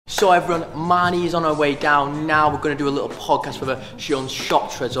So everyone, Marnie is on her way down now. We're going to do a little podcast with her. She owns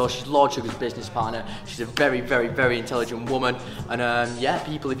Shop Trezor. She's Lord Sugar's business partner. She's a very, very, very intelligent woman. And yeah,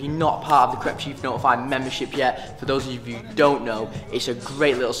 people, if you're not part of the Crep Chief Notified membership yet, for those of you who don't know, it's a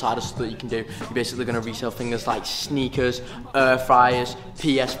great little side hustle that you can do. You're basically going to resell things like sneakers, air fryers,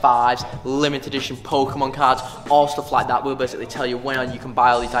 PS5s, limited edition Pokemon cards, all stuff like that. We'll basically tell you when you can buy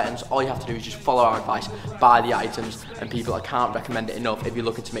all these items. All you have to do is just follow our advice, buy the items. And people, I can't recommend it enough if you're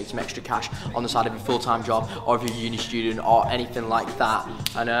looking to make some extra cash on the side of your full-time job, or if you're a uni student or anything like that.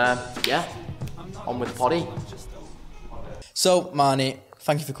 And yeah, on with the poddy. So Marnie,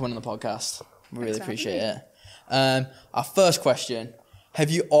 thank you for coming on the podcast. We really appreciate it. Our first question, have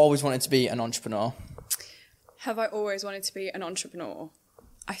you always wanted to be an entrepreneur? Have I always wanted to be an entrepreneur?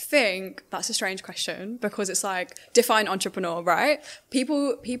 I think that's a strange question because it's like, define entrepreneur, right?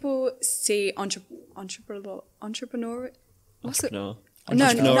 People see entrepreneur. What's it?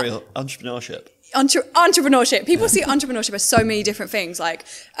 Entrepreneurship. Entrepreneurship. People see entrepreneurship as so many different things. Like,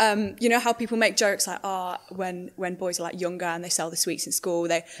 you know how people make jokes like, when boys are like younger and they sell the sweets in school,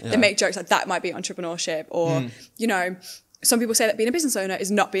 they make jokes like that might be entrepreneurship. Or, you know, some people say that being a business owner is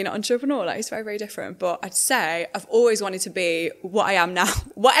not being an entrepreneur. Like, it's very, very different. But I'd say I've always wanted to be what I am now.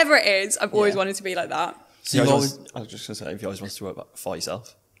 Whatever it is, I've always wanted to be like that. So I was just going to say, if you always wanted to work for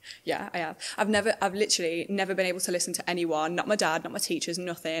yourself. Yeah, I have. I've literally never been able to listen to anyone, not my dad, not my teachers,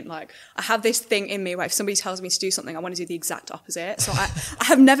 nothing. Like, I have this thing in me where if somebody tells me to do something, I want to do the exact opposite. So I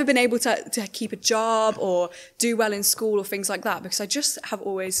have never been able to keep a job or do well in school or things like that because I just have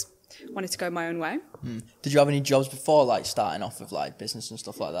always wanted to go my own way. Did you have any jobs before, like, starting off with, like, business and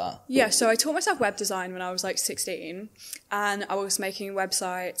stuff like that? Yeah, so I taught myself web design when I was, like, 16, and I was making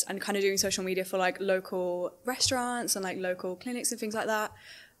websites and kind of doing social media for, like, local restaurants and, like, local clinics and things like that.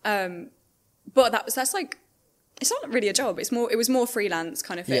 But that's like, it's not really a job. It was more freelance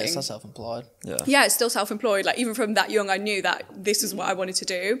kind of thing. Yeah, it's not self-employed. Yeah, it's still self-employed. Like, even from that young, I knew that this is what I wanted to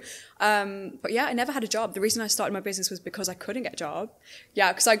do. But yeah, I never had a job. The reason I started my business was because I couldn't get a job.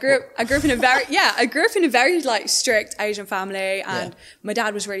 Yeah, because I grew up in a very like strict Asian family, and my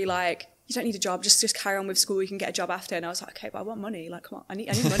dad was really like, you don't need a job, just carry on with school, you can get a job after. And I was like, okay, but I want money. Like, come on, I need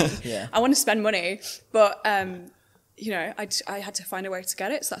money. I want to spend money. But you know, I had to find a way to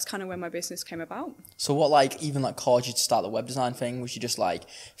get it. So that's kind of when my business came about. So what, like, even, like, caused you to start the web design thing? Was you just, like,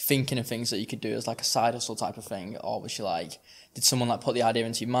 thinking of things that you could do as, like, a side hustle type of thing? Or was you, like, did someone, like, put the idea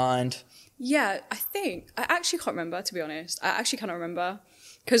into your mind? Yeah, I actually can't remember, to be honest. I actually cannot remember.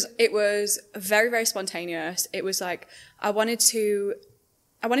 Because it was very, very spontaneous. It was, like, I wanted to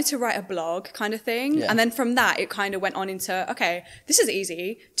write a blog kind of thing. Yeah. And then from that, it kind of went on into, okay, this is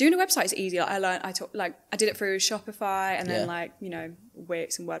easy. Doing a website is easy. Like, I did it through Shopify and then like, you know,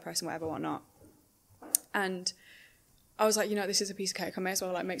 Wix and WordPress and whatever. And I was like, you know, this is a piece of cake. I may as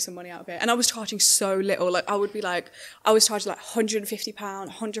well like make some money out of it. And I was charging so little. Like, I was charging like £150,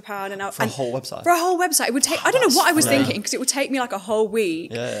 £100. For a whole website? For a whole website. It would take, I don't know what I was thinking, because it would take me like a whole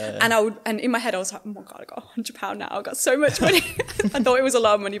week. Yeah. And in my head, I was like, oh my God, I got £100 now. I got so much money. I thought it was a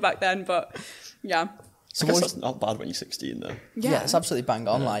lot of money back then, but yeah. So that's not bad when you're 16 though. Yeah, it's absolutely bang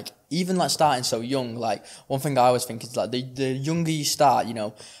on. Like, even like starting so young, like, one thing I always think is like the younger you start, you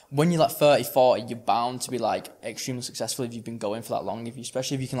know, when you're like 30, 40, you're bound to be like extremely successful if you've been going for that long,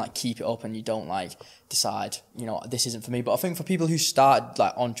 especially if you can like keep it up and you don't like decide, you know, this isn't for me. But I think for people who start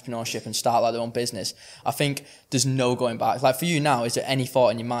like entrepreneurship and start like their own business, I think there's no going back. Like, for you now, is there any thought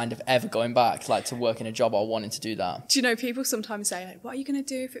in your mind of ever going back, like, to working a job or wanting to do that? Do you know, people sometimes say like, what are you going to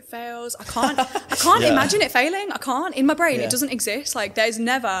do if it fails? I can't imagine it failing. I can't. In my brain, it doesn't exist. Like, there's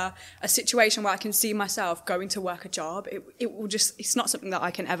never a situation where I can see myself going to work a job. It will just, it's not something that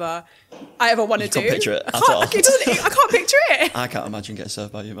I ever want to do. You can't picture it at all. I can't picture it. I can't imagine getting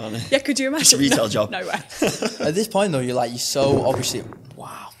served by you, man. Yeah, could you imagine? It's a retail job. No way. At this point though, you're so obviously,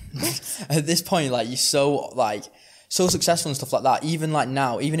 wow. At this point, like, you're so successful and stuff like that. Even like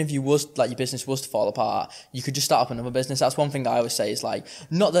now, even if you was like your business was to fall apart, you could just start up another business. That's one thing I always say is like,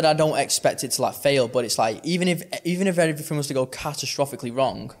 not that I don't expect it to like fail, but it's like, even if everything was to go catastrophically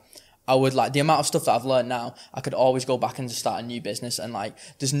wrong, I would, like, the amount of stuff that I've learned now, I could always go back and just start a new business, and like,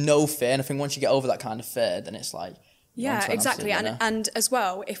 there's no fear. And I think once you get over that kind of fear, then it's like, yeah, exactly. And as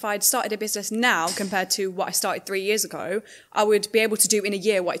well, if I'd started a business now compared to what I started 3 years ago, I would be able to do in a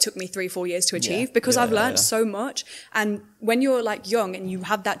year what it took me 3-4 years to achieve, because I've learned so much. And when you're like young and you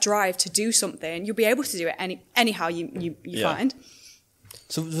have that drive to do something, you'll be able to do it anyhow you find.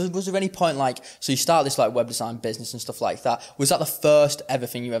 So was there any point, like, so you start this like web design business and stuff like that, was that the first ever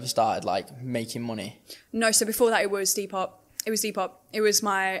thing you ever started, like, making money? No, so before that it was Depop. It was Depop. It was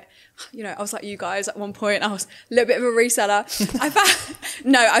my, I was like you guys at one point. I was a little bit of a reseller.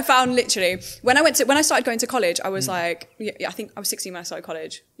 I found literally when I started going to college, I was like, I think I was 16 when I started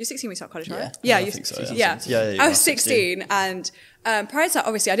college. You're 16 when you started college, right? Yeah, I think so, yeah. I was 16 and prior to that,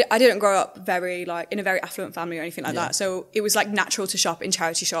 obviously, I didn't grow up very in a very affluent family or anything like that. So it was like natural to shop in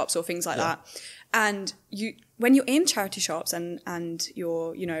charity shops or things like that. And when you're in charity shops and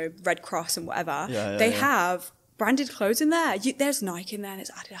you're, Red Cross and whatever, they have branded clothes in there. There's Nike in there, there's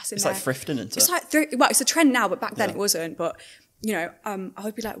Adidas in there. It's like thrifting, isn't it? It's like, it's a trend now, but back then it wasn't. But, I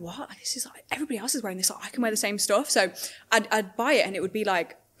would be like, what? This is like, everybody else is wearing this. Like, I can wear the same stuff. So I'd buy it and it would be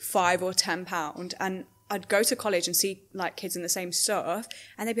like £5 or £10. And I'd go to college and see like kids in the same stuff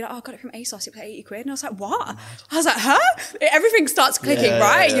and they'd be like, oh, I got it from ASOS, it was like 80 quid. And I was like, what? I was like, huh? Everything starts clicking,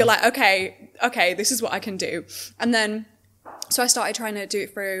 right? You're like, okay, this is what I can do. And then, so I started trying to do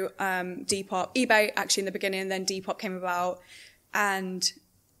it through Depop, eBay actually in the beginning, and then Depop came about. And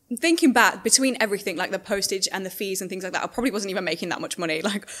thinking back, between everything, like the postage and the fees and things like that, I probably wasn't even making that much money.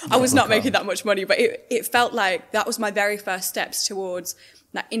 Like I was not making that much money, but it felt like that was my very first steps towards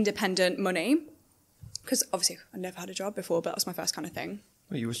that independent money. Because obviously I never had a job before, but that was my first kind of thing.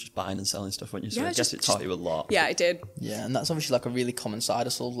 Well, you was just buying and selling stuff, weren't you? So yeah, I guess it taught you a lot. Yeah, it did. Yeah, and that's obviously like a really common side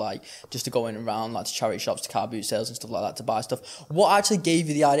hustle, like just to go in around like to charity shops, to car boot sales and stuff like that to buy stuff. What actually gave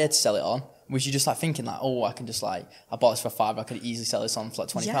you the idea to sell it on? Was you just like thinking like, oh, I can just like, I bought this for £5, I could easily sell this on for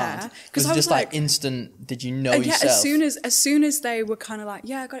like £20? Yeah, because it just like instant, did you know yourself? As soon as they were kind of like,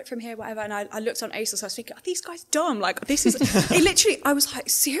 yeah, I got it from here, whatever, and I looked on ASOS, I was thinking, are these guys dumb? Like this is, it literally, I was like,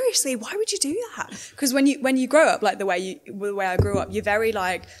 seriously, why would you do that? Because when you grow up like the way I grew up, you're very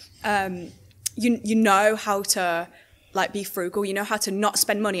like, you know how to like be frugal, you know how to not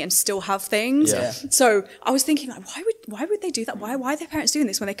spend money and still have things. Yeah. So I was thinking like, why would they do that? Why are their parents doing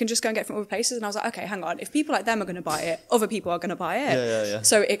this when they can just go and get it from other places? And I was like, okay, hang on. If people like them are going to buy it, other people are going to buy it. Yeah.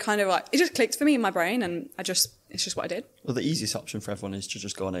 So it kind of like, it just clicked for me in my brain and it's just what I did. Well, the easiest option for everyone is to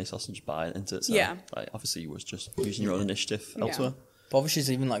just go on ASOS and just buy it into it. So, like, obviously you was just using your own initiative elsewhere. But obviously, it's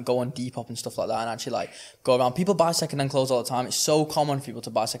even like go on Depop and stuff like that and actually like go around. People buy secondhand clothes all the time. It's so common for people to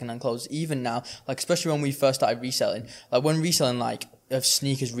buy secondhand clothes, even now. Like, especially when we first started reselling. Like, when reselling, like, of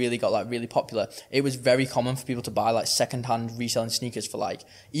sneakers really got like really popular, it was very common for people to buy like secondhand reselling sneakers for like,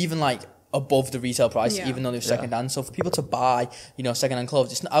 even like above the retail price, even though they're secondhand. So for people to buy, secondhand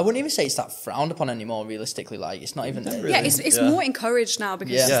clothes, I wouldn't even say it's that frowned upon anymore, realistically. Like, it's not even... Really. Yeah, it's more encouraged now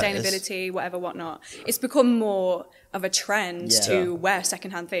because sustainability, whatever, whatnot. It's become more of a trend to wear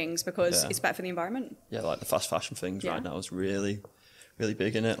secondhand things because it's better for the environment. Yeah, like the fast fashion things right now is really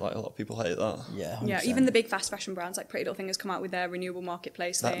big in it. Like, a lot of people hate that. Yeah, 100%. Yeah, even the big fast fashion brands like Pretty Little Thing has come out with their renewable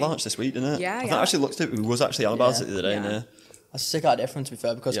marketplace that thing. launched this week, didn't it? Yeah, I actually looked at it. We was actually on about it the other day. Yeah. I was sick idea from, to be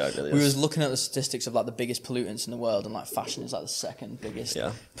fair, because really we was looking at the statistics of like the biggest pollutants in the world, and like fashion is like the second biggest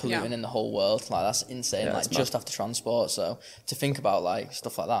pollutant in the whole world. Like, that's insane. Like, just after transport. So to think about like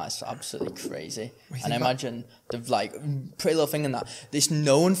stuff like that, it's absolutely crazy. And I imagine the like Pretty Little Thing and that, it's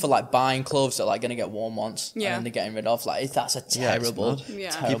known for like buying clothes that are like gonna get worn once and then they're getting rid of. Like, that's a terrible,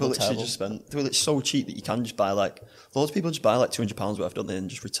 terrible. People literally just spend. It's so cheap that you can just buy like. Loads of people just buy like £200 worth, don't they, and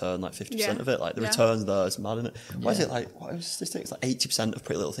just return like 50% of it. Like, the returns there is mad, isn't it? Why is it like, what was the statistics? Like 80% of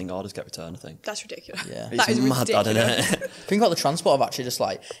Pretty Little Thing orders get returned, I think. That's ridiculous. Yeah. That is mad, ridiculous. isn't it? Think about the transport of actually just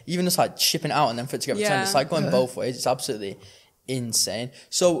like, even just like shipping it out and then for it to get returned. It's like going both ways. It's absolutely insane.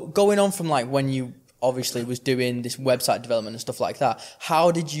 So going on from like when you obviously was doing this website development and stuff like that, how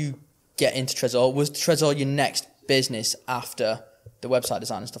did you get into Trezor? Was Trezor your next business after the website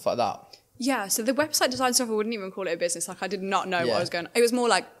design and stuff like that? Yeah, so the website design stuff, I wouldn't even call it a business. Like, I did not know what I was going. It was more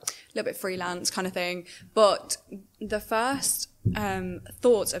like a little bit freelance kind of thing. But the first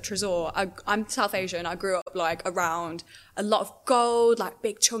thoughts of Trezor, I'm South Asian. I grew up like around a lot of gold, like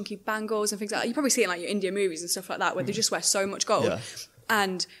big chunky bangles and things like that. You probably see it in like your Indian movies and stuff like that, where they just wear so much gold. Yeah.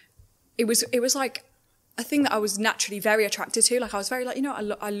 And it was like a thing that I was naturally very attracted to. Like, I was very like,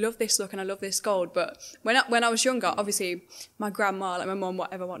 I love this look and I love this gold. But when I was younger, obviously my grandma, like my mum,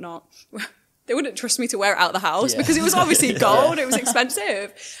 whatever, whatnot, they wouldn't trust me to wear it out of the house because it was obviously gold. It was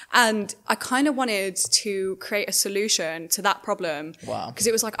expensive. And I kind of wanted to create a solution to that problem. Wow. Because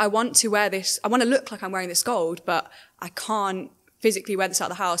it was like, I want to wear this, I want to look like I'm wearing this gold, but I can't physically wear this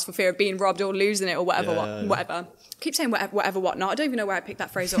out of the house for fear of being robbed or losing it or whatever, whatever. I keep saying whatever, whatnot. I don't even know where I picked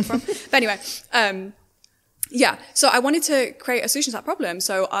that phrase up from. But anyway, so I wanted to create a solution to that problem.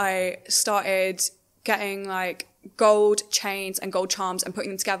 So I started getting like gold chains and gold charms and putting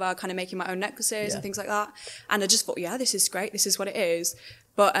them together, kind of making my own necklaces and things like that. And I just thought, this is great. This is what it is.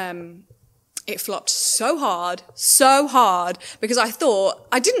 But it flopped so hard, because I thought,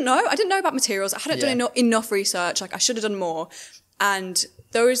 I didn't know about materials. I hadn't done enough research. Like I should have done more. And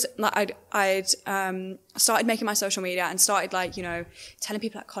those, like I'd started making my social media and started like, you know, telling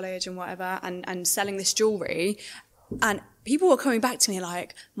people at college and whatever and selling this jewelry. And people were coming back to me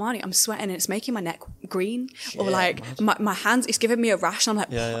like, Marnie, I'm sweating and it's making my neck green. Or like my hands, it's giving me a rash. And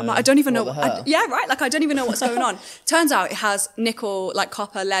I'm like, I don't even know. Right. Like I don't even know what's going on. Turns out it has nickel, like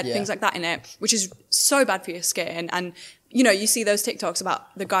copper, lead, things like that in it, which is so bad for your skin. And you know, you see those TikToks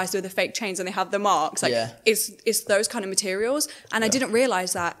about the guys with the fake chains and they have the marks. Like it's those kind of materials. And I didn't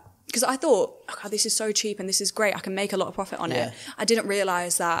realize that because I thought, oh God, this is so cheap and this is great. I can make a lot of profit on it. I didn't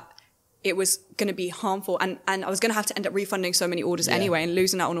realize that it was going to be harmful and I was going to have to end up refunding so many orders anyway and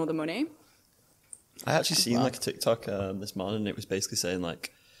losing out on all the money. I actually seen like a TikTok this morning and it was basically saying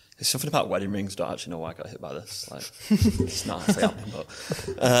like, there's something about wedding rings. Don't actually know why I got hit by this. Like, it's not actually happening,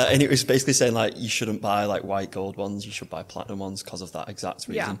 but and it was basically saying like you shouldn't buy like white gold ones. You should buy platinum ones because of that exact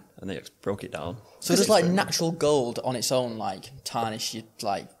reason. And they broke it down. So does like natural gold on its own like tarnish your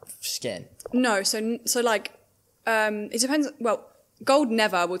like skin? No. So like it depends. Well, gold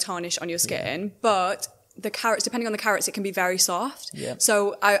never will tarnish on your skin, but the carats, depending on the carats, it can be very soft.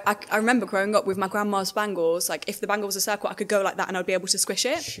 So I remember growing up with my grandma's bangles, like if the bangle was a circle, I could go like that and I'd be able to squish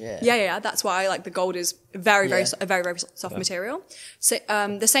it. That's why like the gold is a very, very soft material. So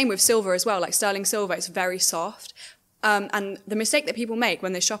the same with silver as well, like sterling silver, it's very soft. And the mistake that people make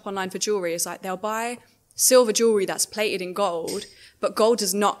when they shop online for jewelry is like they'll buy silver jewelry that's plated in gold, but gold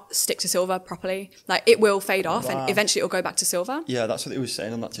does not stick to silver properly. Like it will fade off and eventually it'll go back to silver. Yeah, that's what they were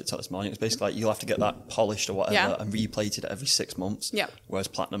saying on that TikTok this morning. It was basically like you'll have to get that polished or whatever and replated every 6 months. Whereas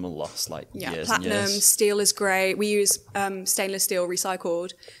platinum will last like years platinum, and years. Steel is great. We use stainless steel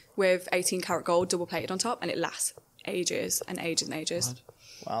recycled with 18 karat gold double plated on top and it lasts ages and ages and ages.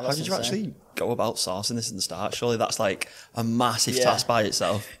 Wow, how did you actually go about sourcing this in the start? Surely that's like a massive task by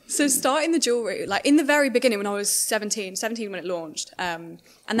itself. So starting the jewelry, like in the very beginning when I was 17 when it launched, and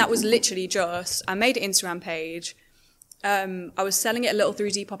that was literally just, I made an Instagram page. I was selling it a little through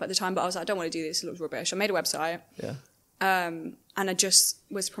Depop at the time, but I was like, I don't want to do this, it looks rubbish. I made a website. And I just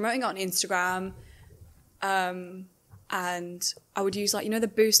was promoting it on Instagram. And I would use like, you know, the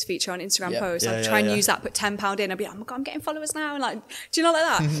boost feature on Instagram posts. I'd try and use that, put £10 in. I'd be like, oh my God, I'm getting followers now. And like, do you know, like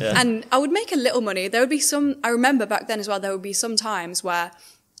that? And I would make a little money. There would be I remember back then as well, there would be some times where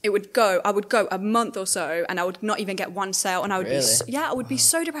I would go a month or so and I would not even get one sale. And I would I would be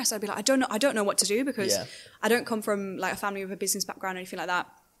so depressed. I'd be like, I don't know what to do because I don't come from like a family with a business background or anything like that.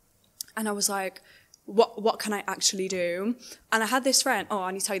 And I was like, what can I actually do? And I had this friend,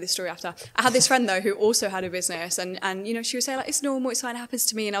 I need to tell you this story after. I had this friend though who also had a business and you know, she would say like, it's normal, it's fine, it happens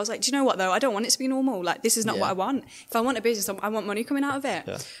to me. And I was like, do you know what though? I don't want it to be normal. Like this is not what I want. If I want a business, I want money coming out of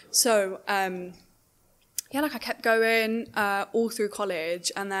it. So, like I kept going all through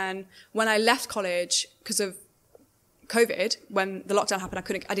college. And then when I left college, because of COVID, when the lockdown happened,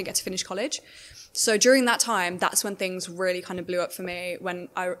 I didn't get to finish college. So during that time, that's when things really kind of blew up for me, when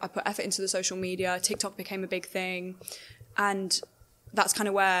I put effort into the social media, TikTok became a big thing. And that's kind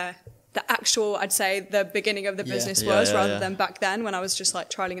of where the actual, I'd say, the beginning of the business was, rather than back then when I was just like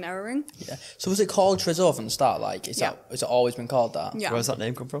trialing and erroring. So was it called Trésor from the start? Like, has it always been called that? Where does that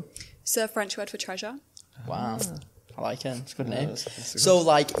name come from? It's a French word for treasure. Wow. I like it. It's a good name. So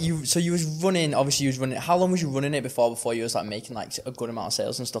like you was running. Obviously, you was running. How long was you running it before you was like making like a good amount of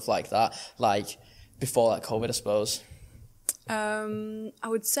sales and stuff like that? Like before like COVID, I suppose. I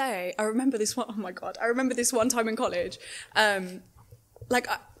would say I remember this one. Oh my God, I remember this one time in college.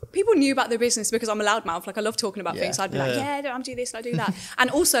 People knew about the business because I'm a loudmouth. Like I love talking about things. So I'd be like, I'm do this and I do that. And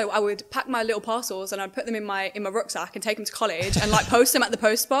also I would pack my little parcels and I'd put them in my rucksack and take them to college and like post them at the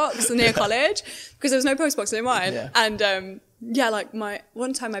post box near college because there was no post box near mine. And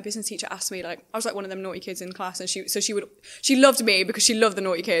one time my business teacher asked me, like I was like one of them naughty kids in class, and she loved me because she loved the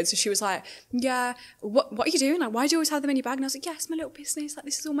naughty kids. So she was like, what are you doing? Like, why do you always have them in your bag? And I was like, it's my little business. Like,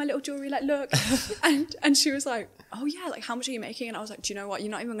 this is all my little jewelry. Like, look. and she was like, oh yeah, like how much are you making? And I was like, do you know what?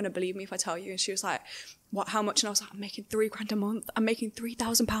 You're not even going to believe me if I tell you. And she was like, what, how much? And I was like, I'm making $3,000 a month. I'm making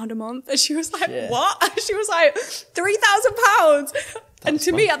 £3,000 a month. And she was like, what? She was like, £3,000. And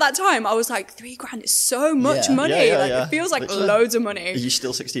to me at that time, I was like, $3,000 is so much money. It feels like loads of money. Are you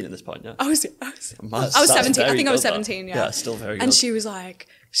still 16 at this point? Yeah. I was 17. I think I was 17. Yeah. Yeah, still very good. And she was like,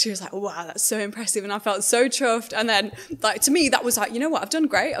 wow, that's so impressive. And I felt so chuffed. And then like, to me, that was like, you know what? I've done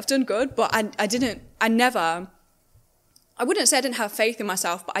great. I've done good. But I wouldn't say I didn't have faith in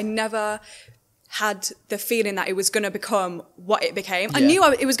myself, but I never had the feeling that it was going to become what it became. I knew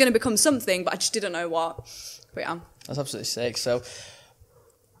it was going to become something, but I just didn't know what. But yeah. That's absolutely sick. So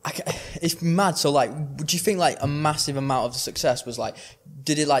it's mad. So like, do you think like a massive amount of the success was like,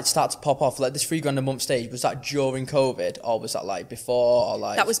 did it like start to pop off like this $3,000 a month stage? Was that during COVID or was that like before or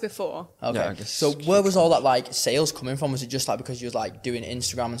like? That was before. Okay. Yeah, I guess. So where was all that like sales coming from? Was it just like because you was like doing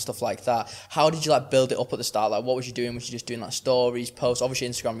Instagram and stuff like that? How did you like build it up at the start? Like what was you doing? Was you just doing like stories, posts? Obviously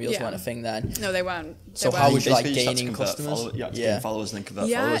Instagram Reels weren't a thing then. No, they weren't. So how was you like gaining customers? Gain followers and then convert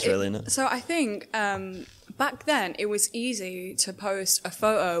followers, really, innit? So I think back then it was easy to post a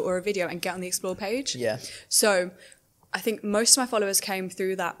photo or a video and get on the explore page. Yeah. So I think most of my followers came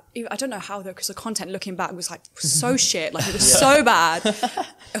through that. I don't know how though, because the content looking back was like so shit. Like it was so bad.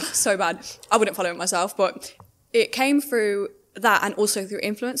 So bad. I wouldn't follow it myself, but it came through that and also through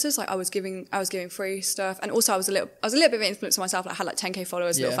influencers. Like I was giving free stuff, and also I was a little bit of an influencer myself. Like I had like 10k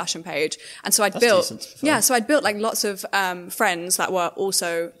followers, a little fashion page, and so I'd built like lots of friends that were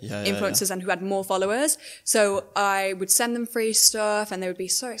also influencers and who had more followers. So I would send them free stuff, and they would be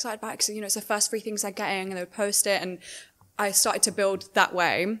so excited about it because it's the first free things they're getting, and they would post it, and I started to build that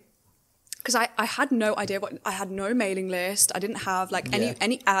way. Because I had no idea I had no mailing list. I didn't have like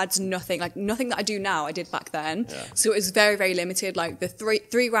any ads, nothing. Like nothing that I do now, I did back then. Yeah. So it was very, very limited. Like the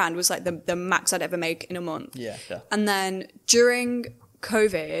three grand was like the max I'd ever make in a month. Yeah. And then during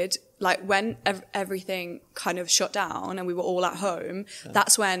COVID, like when everything kind of shut down and we were all at home,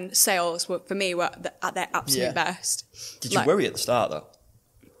 that's when sales were at their absolute best. Did you worry at the start though?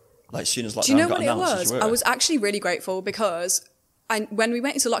 Like as soon as lockdown do you know got what announced, it was? I was actually really grateful because when we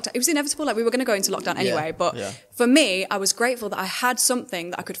went into lockdown, it was inevitable. Like we were going to go into lockdown anyway. But for me, I was grateful that I had something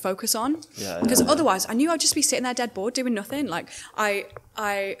that I could focus on. Because otherwise, I knew I'd just be sitting there dead bored doing nothing. Like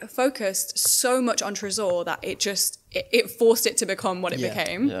I focused so much on Trezor that it forced it to become what it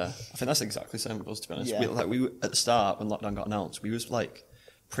became. Yeah, I think that's exactly the same with us, to be honest. Yeah. We were, at the start when lockdown got announced, we was like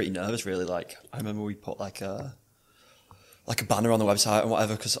pretty nervous, really. Like I remember we put like a banner on the website and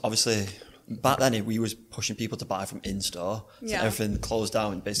whatever, because obviously. Back then, we was pushing people to buy from in-store. So everything closed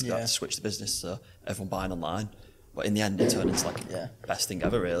down and basically had to switch the business to everyone buying online. But in the end, it turned into like best thing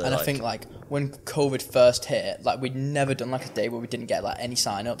ever, really. And I think like when COVID first hit, like we'd never done like a day where we didn't get like any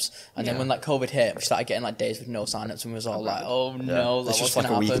sign-ups. And then when like COVID hit, we started getting like days with no sign-ups and we was all like, oh no, like, what's going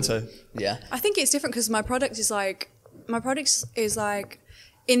to happen? Week or two. Yeah. I think it's different because my product is like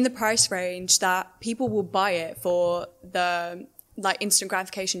in the price range that people will buy it for the like instant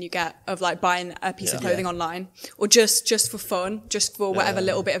gratification you get of like buying a piece of clothing online, or just for fun, just for whatever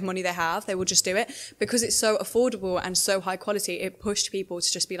little bit of money they have, they will just do it because it's so affordable and so high quality. It pushed people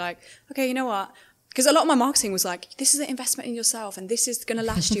to just be like, okay, you know what? Because a lot of my marketing was like, this is an investment in yourself and this is going to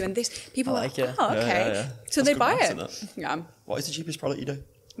last you, and this people are like, oh, okay. So they buy it. Yeah. What is the cheapest product you do?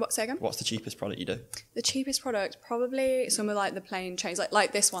 What, say again? What's the cheapest product you do? The cheapest product, probably some of like the plain chains,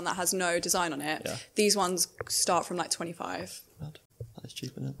 like this one that has no design on it. Yeah. These ones start from like 25. That is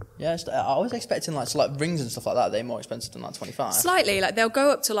cheap, isn't it? Yeah, I was expecting like rings and stuff like that. They're more expensive than like 25. Slightly, like they'll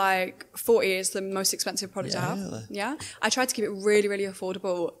go up to like 40 is the most expensive product I have. Really? Yeah, I tried to keep it really, really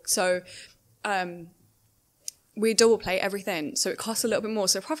affordable. So, we double plate everything, so it costs a little bit more,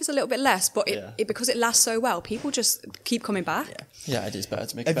 so profit's a little bit less, but it because it lasts so well, people just keep coming back. Yeah, it is better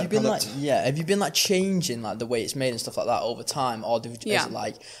to make a better product. Have you been like changing like the way it's made and stuff like that over time, or is it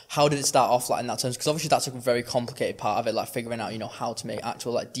like, how did it start off like in that terms? Because obviously that's a very complicated part of it, like figuring out how to make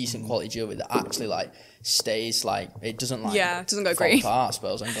actual like decent quality jewelry that actually like stays, like it doesn't like it doesn't go green apart, I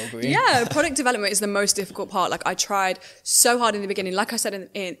suppose, and go green. Yeah, product development is the most difficult part. Like I tried so hard in the beginning, like I said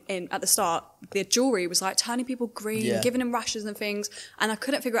in at the start, the jewelry was like turning people green, giving them rashes and things, and I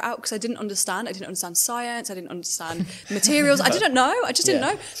couldn't figure it out because I didn't understand science, I didn't understand materials, I just didn't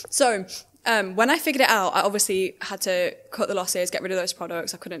know. So when I figured it out, I obviously had to cut the losses, get rid of those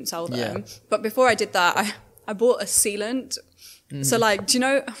products. I couldn't sell them. But before I did that, I bought a sealant. So like, do you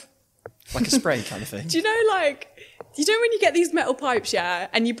know, like a spray kind of thing? Do you know when you get these metal pipes,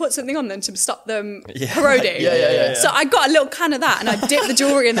 and you put something on them to stop them corroding? Yeah. So I got a little can of that and I dipped the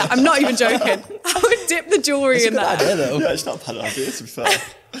jewellery in that. I'm not even joking. I would dip the jewellery in that. Idea, though. Yeah, it's not a bad idea, to be fair.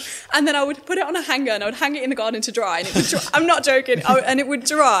 And then I would put it on a hanger and I would hang it in the garden to dry. And it would dry. I'm not joking. And it would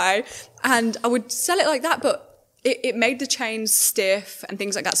dry and I would sell it like that, but it made the chains stiff and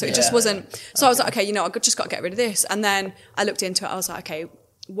things like that. So it just wasn't. So I was like, okay, I just got to get rid of this. And then I looked into it. I was like, okay,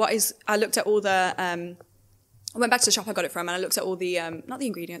 I looked at all the, I went back to the shop I got it from and I looked at all the, not the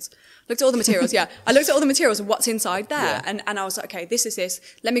ingredients, looked at all the materials, I looked at all the materials and what's inside there. And I was like, okay, this is this.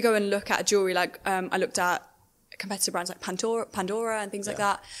 Let me go and look at jewelry. Like, I looked at competitor brands like Pandora and things like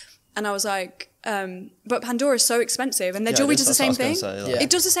that. And I was like, but Pandora is so expensive and their jewelry does the same thing. It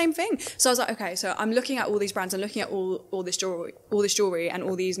does the same thing. So I was like, okay, so I'm looking at all these brands and looking at all this jewelry and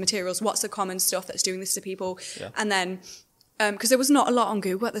all these materials. What's the common stuff that's doing this to people? And then, because there was not a lot on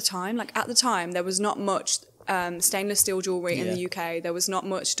Google at the time. Like at the time, there was not much stainless steel jewelry in the UK. There was not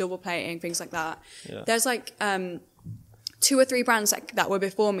much double plating, things like that. Yeah. There's like 2 or 3 brands that were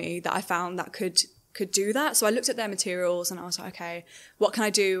before me that I found that could do that. So I looked at their materials and I was like, okay, what can I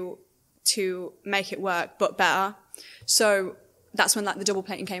do to make it work but better? So that's when like the double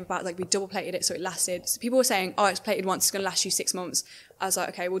plating came about. Like we double plated it so it lasted. So people were saying, oh, it's plated once, it's going to last you 6 months. I was like,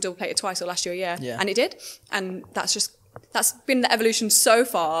 okay, we'll double plate it twice, it'll last you a year. Yeah. And it did. And that's been the evolution so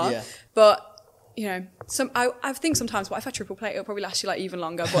far. Yeah. But, you know, I think sometimes, what if I triple plate, it'll probably last you like even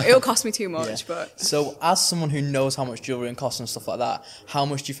longer, but it'll cost me too much. But so as someone who knows how much jewellery and costs and stuff like that, how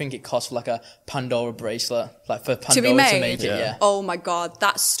much do you think it costs for like a Pandora bracelet? Like for Pandora to make it, yeah. Oh my God,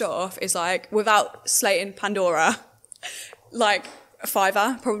 that stuff is like, without slating Pandora, like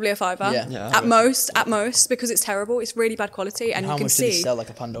probably a fiver. Yeah. At most, because it's terrible. It's really bad quality, and you can see. How much did it sell like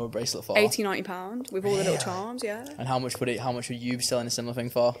a Pandora bracelet for? £80-90 with all the little charms. Yeah. And how much would you be selling a similar thing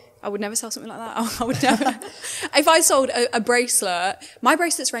for? I would never sell something like that. I would never. If I sold a bracelet, my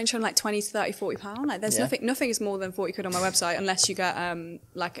bracelets range from like £20 to £30-40. Like there's nothing is more than 40 quid on my website unless you get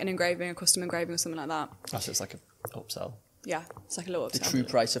like an engraving, a custom engraving or something like that. Oh, so it's like an upsell. Yeah, it's like a little upsell. The true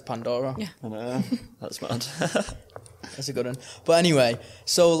price of Pandora. Yeah. I know. That's mad. That's a good one. But anyway,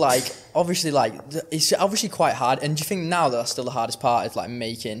 so like obviously like it's obviously quite hard. And do you think now that's still the hardest part is like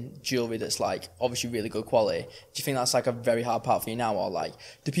making jewelry that's like obviously really good quality? Do you think that's like a very hard part for you now, or like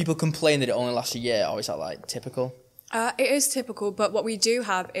do people complain that it only lasts a year, or is that like typical? It is typical, but what we do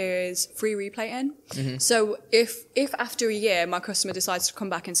have is free replating. Mm-hmm. So if after a year my customer decides to come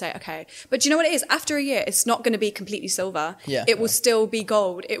back and say, okay, but do you know what it is? After a year, it's not going to be completely silver. Yeah. It will still be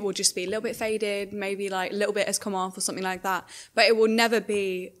gold. It will just be a little bit faded, maybe like a little bit has come off or something like that. But it will never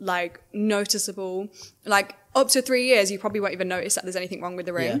be like noticeable. Like up to 3 years, you probably won't even notice that there's anything wrong with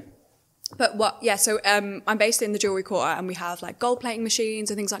the ring. Yeah. But so I'm based in the jewellery quarter, and we have like gold plating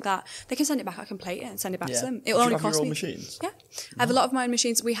machines and things like that. They can send it back. I can plate it and send it back to them. It'll only cost me. Machines? Yeah. I have a lot of my own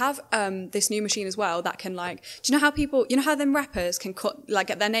machines. We have this new machine as well that can like, do you know how them rappers can cut, like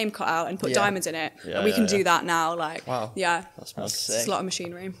get their name cut out and put diamonds in it? Yeah, and we can do that now. Like, wow. Yeah. That's sick. It's a lot of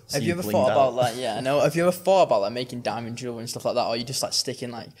machinery. Have you ever thought about like, have you ever thought about like making diamond jewelry and stuff like that? Or you just like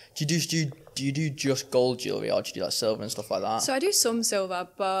sticking like, do you do just gold jewelry, or do you do like silver and stuff like that? So I do some silver,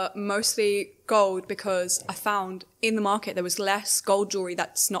 but mostly gold, because I found in the market there was less gold jewelry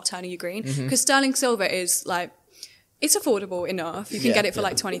that's not turning you green. Because sterling silver is like, it's affordable enough. You can get it for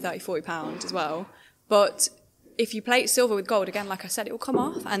like 20, 30, 40 pounds as well. But if you plate silver with gold, again, like I said, it will come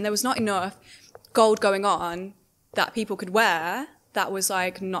off. And there was not enough gold going on that people could wear that was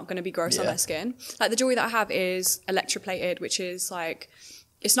like not going to be gross on their skin. Like the jewelry that I have is electroplated, which is like,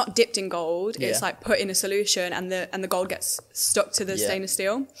 it's not dipped in gold. It's like put in a solution, and the gold gets stuck to the stainless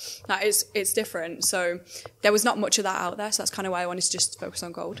steel. Like it's different. So there was not much of that out there. So that's kind of why I wanted to just focus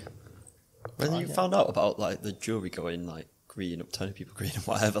on gold. When you found out about like the jewelry going like green, turning people green and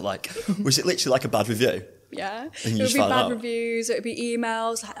whatever, like was it literally like a bad review? Yeah, it would be bad reviews, it would be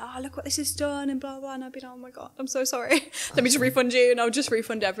emails like, oh, look what this has done and blah, blah, and I'd be like, oh my God, I'm so sorry. Let me just refund you, and I'll just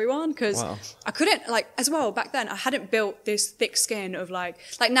refund everyone, because I couldn't, like, as well, back then, I hadn't built this thick skin of like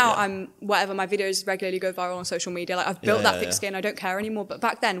now I'm, whatever, my videos regularly go viral on social media, like I've built that thick skin, I don't care anymore, but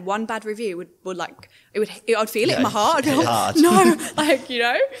back then, one bad review would like, I'd feel it in my heart, I'd be like, no, like, you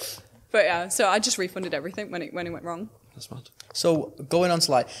know? But yeah, so I just refunded everything when it went wrong. That's mad. So going on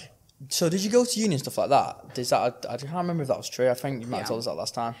to like, so did you go to uni and stuff like that? I can't remember if that was true. I think you might have told us that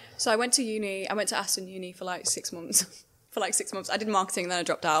last time. So I went to uni. I went to Aston Uni for like 6 months. I did marketing, then I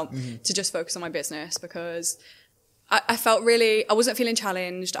dropped out to just focus on my business, because I felt really, I wasn't feeling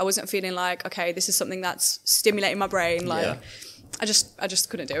challenged. I wasn't feeling like, okay, this is something that's stimulating my brain. Like, I just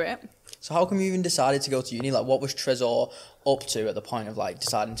couldn't do it. So how come you even decided to go to uni? Like, what was Trezor up to at the point of like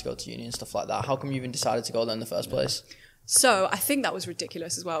deciding to go to uni and stuff like that? How come you even decided to go there in the first place? So I think that was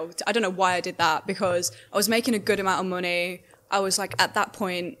ridiculous as well. I don't know why I did that, because I was making a good amount of money. I was like, at that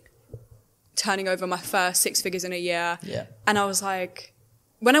point, turning over my first 6 figures in a year. Yeah. And I was like,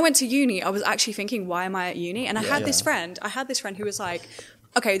 when I went to uni, I was actually thinking, why am I at uni? And I had this friend who was like,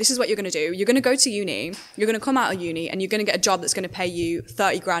 okay, this is what you're going to do. You're going to go to uni, you're going to come out of uni, and you're going to get a job that's going to pay you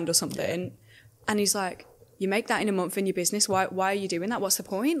 30 grand or something. Yeah. And he's like, you make that in a month in your business. Why are you doing that? What's the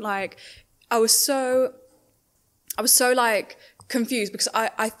point? Like, I was so like confused, because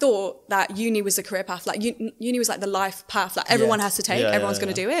I thought that uni was the career path. Like uni was like the life path that everyone has to take. Everyone's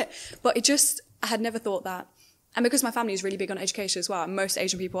going to do it. But I had never thought that. And because my family is really big on education as well, and most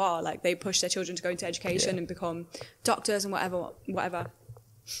Asian people are, like, they push their children to go into education and become doctors and whatever. I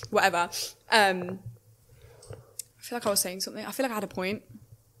feel like I was saying something. I feel like I had a point.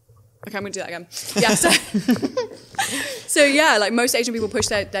 Okay, I'm going to do that again. Yeah, So yeah, like most Asian people push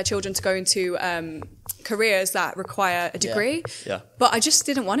their children to go into careers that require a degree. Yeah. But I just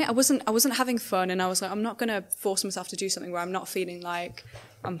didn't want it. I wasn't having fun, and I was like, I'm not gonna force myself to do something where I'm not feeling like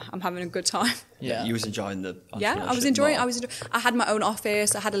I'm having a good time. Yeah, you was enjoying the Yeah, I was enjoying. I had my own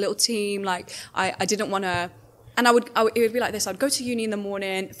office. I had a little team. Like I didn't want to. And it would be like this. I'd go to uni in the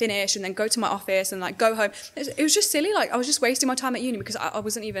morning, finish, and then go to my office and like go home. It was just silly. Like I was just wasting my time at uni because I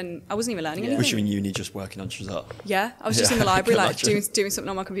wasn't even learning anything. Was you in uni just working on Shazat? Yeah, I was just in the library like doing something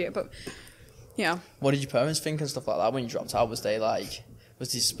on my computer. But yeah. What did your parents think and stuff like that when you dropped out? Was they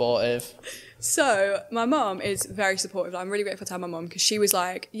supportive? So my mum is very supportive. I'm really grateful to have my mum because she was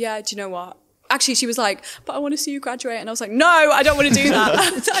like, yeah, do you know what? Actually, she was like, but I want to see you graduate. And I was like, no, I don't want to do that.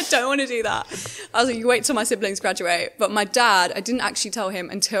 I don't want to do that. I was like, you wait till my siblings graduate. But my dad, I didn't actually tell him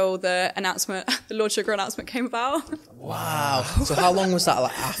until the Lord Sugar announcement came about. Wow. So how long was that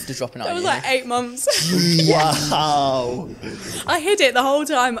like after dropping out? It was like 8 months. Wow. I hid it the whole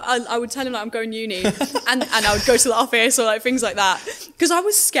time. I would tell him like I'm going uni and I would go to the office or like things like that. Because I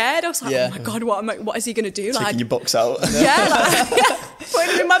was scared. I was like, oh my God, what is he going to do? Taking your books out. Yeah,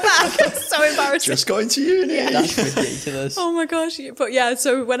 putting them in my bag. It's so embarrassing. Just going to uni. Yeah. That's ridiculous. Oh my gosh. But yeah,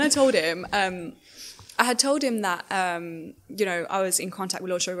 so when I told him, I had told him that, I was in contact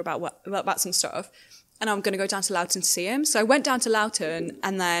with Lord Sugar about some stuff. And I'm going to go down to Loughton to see him. So I went down to Loughton.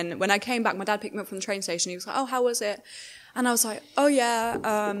 And then when I came back, my dad picked me up from the train station. He was like, oh, how was it? And I was like, oh, yeah.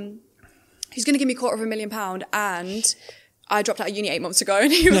 He's going to give me £250,000. And I dropped out of uni 8 months ago.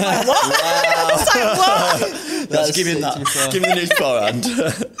 And he was like, what? I was like, what? That's giving the news beforehand.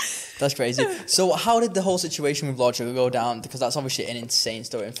 That's crazy. So how did the whole situation with Lord Sugar go down? Because that's obviously an insane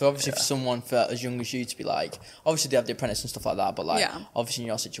story. And for someone as young as you to be like, obviously they have the apprentice and stuff like that, but like obviously in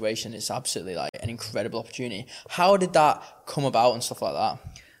your situation, it's absolutely like an incredible opportunity. How did that come about and stuff like that?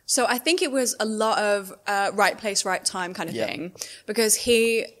 So I think it was a lot of right place, right time kind of thing. Because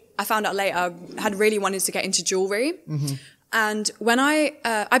I found out later, had really wanted to get into jewellery. Mm-hmm. And when I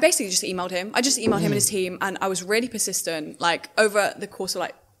basically just emailed him. I just emailed him and his team, and I was really persistent. Like over the course of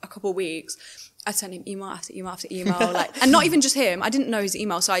like a couple of weeks, I sent him email after email after email, and not even just him. I didn't know his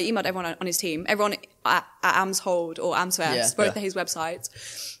email, so I emailed everyone on his team, everyone at Amshold or Amsfest, both of his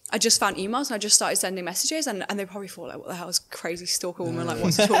websites. I just found emails and I just started sending messages, and they probably thought like, what the hell is crazy stalker woman like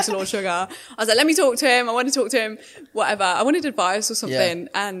wants to talk to Lord Sugar? I was like, let me talk to him. I want to talk to him. Whatever. I wanted advice or something,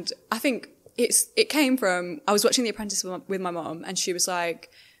 and I think it came from I was watching The Apprentice with my mom, and she was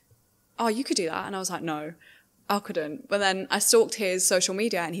like, oh, you could do that, and I was like, no. I couldn't. But then I stalked his social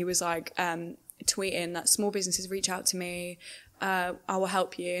media, and he was like tweeting that small businesses reach out to me, I will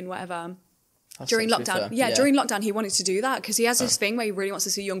help you and whatever. During lockdown, during lockdown, he wanted to do that because he has this thing where he really wants to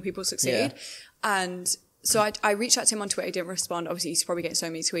see young people succeed. And so I reached out to him on Twitter. He didn't respond. Obviously, he's probably getting so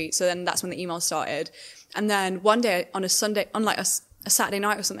many tweets. So then that's when the email started. And then one day on a Sunday, on like a Saturday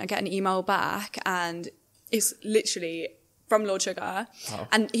night or something, I get an email back, and it's literally from Lord Sugar. Oh.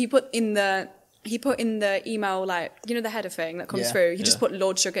 And he put in the email, like, you know, the header thing that comes through. He just put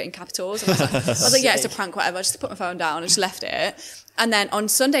Lord Sugar in capitals. And I was like, yeah, it's a prank, whatever. I just put my phone down and just left it. And then on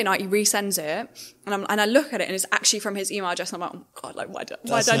Sunday night, he resends it. And I look at it, and it's actually from his email address. And I'm like, oh God, like, why do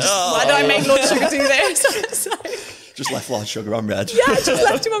I make Lord Sugar do this? Just left Lord Sugar on red. Yeah, just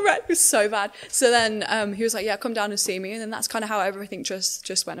left him on red. It was so bad. So then he was like, yeah, come down and see me. And then that's kind of how everything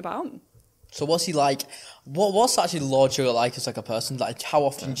just went about. So what's he like? What's actually Lord Sugar like as like a person? Like, how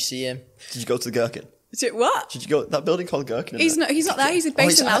often do you see him? Did you go to the Gherkin? What? Did you go that building called Gherkin? He's not there. He's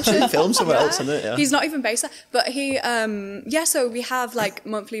based in Loughton. Filmed somewhere else, isn't it? Yeah. He's not even based there. But he, so we have like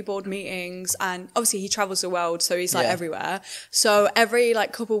monthly board meetings, and obviously he travels the world, so he's like everywhere. So every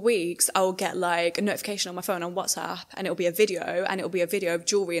like couple of weeks, I'll get like a notification on my phone on WhatsApp, and it'll be a video, of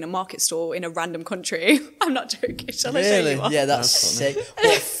jewellery in a market store in a random country. I'm not joking. Shall I show you one? Yeah, that's sick.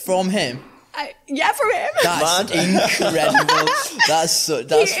 What, from him? From him. That's incredible. That's he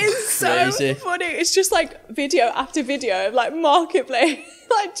is crazy. So funny. It's just like video after video of like marketplace,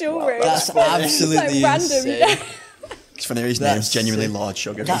 like jewellery. Wow, that's absolutely like random. insane. It's funny, his name's genuinely Lord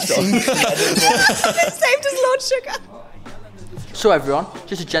Sugar. That's incredible. It's saved as Lord Sugar. So everyone,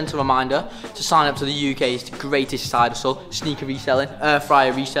 just a gentle reminder to sign up to the UK's greatest side hustle, sneaker reselling, air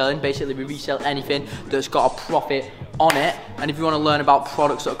fryer reselling. Basically, we resell anything that's got a profit on it. And if you want to learn about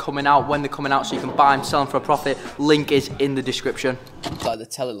products that are coming out, when they're coming out, so you can buy them, sell them for a profit, link is in the description. Like the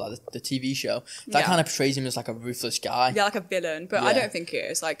TV show, that kind of portrays him as like a ruthless guy. Yeah, like a villain. But I don't think he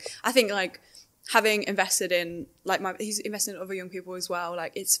is. Like, I think like having invested in he's invested in other young people as well.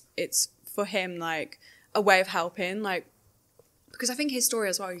 Like it's for him like a way of helping. Like, because I think his story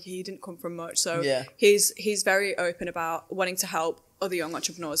as well, he didn't come from much. So he's very open about wanting to help other young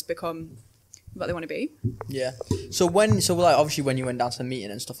entrepreneurs become what they want to be. Yeah. So like obviously when you went down to the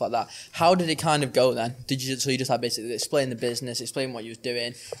meeting and stuff like that, how did it kind of go then? You just had basically explain the business, explain what you was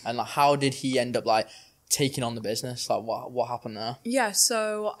doing, and like how did he end up like taking on the business? Like what happened there? Yeah,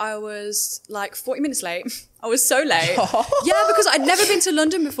 so I was like 40 minutes late. I was so late. Yeah, because I'd never been to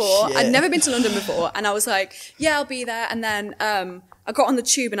London before. And I was like, yeah, I'll be there. And then I got on the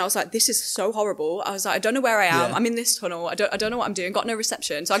tube and I was like, this is so horrible. I was like, I don't know where I am. Yeah. I'm in this tunnel. I don't know what I'm doing. Got no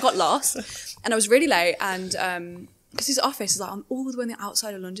reception. So I got lost and I was really late. And because his office is like on all the way on the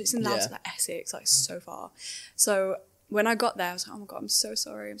outside of London. It's in like Essex, like so far. So when I got there, I was like, oh my God, I'm so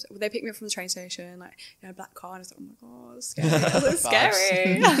sorry. They picked me up from the train station, like, in a black car. And I was like, oh my God, it's scary. I was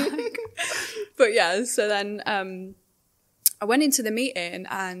like, scary. But yeah, so then I went into the meeting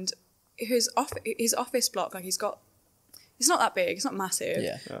and his office block, like it's not that big, it's not massive.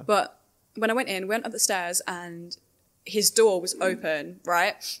 Yeah. But when I went up the stairs and his door was open,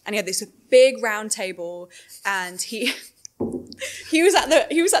 right? And he had this big round table and he was at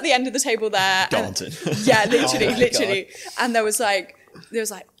the end of the table there. Daunting. Yeah, literally. God. And there was like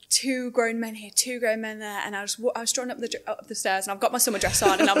two grown men here, two grown men there, and I was strolling up the stairs, and I've got my summer dress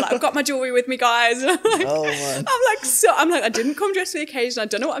on, and I'm like, I've got my jewelry with me, guys. And Oh man. I'm like, I didn't come dressed for the occasion. I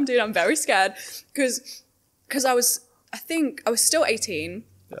don't know what I'm doing. I'm very scared because I think I was still 18.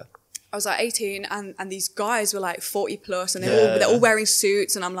 I was like 18 and these guys were like 40 plus and they're all wearing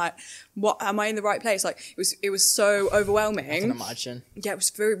suits and I'm like, what, am I in the right place? Like it was so overwhelming. I can imagine. Yeah, it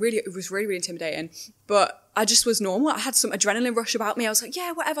was really intimidating. But I just was normal. I had some adrenaline rush about me. I was like,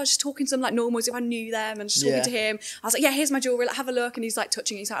 yeah, whatever. I was just talking to them like normal as if I knew them and just talking to him. I was like, yeah, here's my jewelry. Like, have a look. And he's like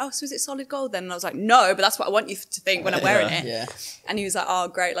touching it. He's like, oh, so is it solid gold then? And I was like, no, but that's what I want you to think when I'm wearing it. Yeah. And he was like, oh,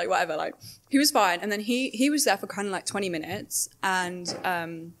 great. Like, whatever. Like, he was fine. And then he was there for kind of like 20 minutes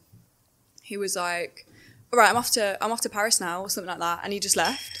and, he was like, all right, I'm off to Paris now or something like that. And he just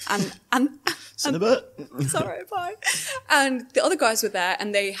left. And See you in a bit. sorry, bye. And the other guys were there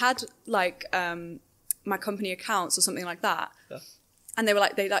and they had like my company accounts or something like that. Yeah. And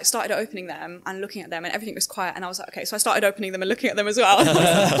they started opening them and looking at them and everything was quiet. And I was like, okay, so I started opening them and looking at them as well. I was like,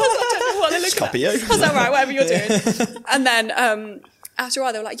 I don't know what they're looking at. You. I was like, right, whatever you're doing. And then after a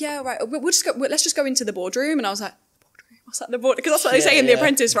while, they were like, yeah, right, let's just go into the boardroom. And I was like, what's that, the board? Because that's what they say in The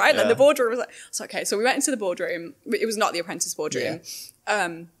Apprentice, right? Like the boardroom was like, so okay. So we went into the boardroom. It was not The Apprentice boardroom. Yeah.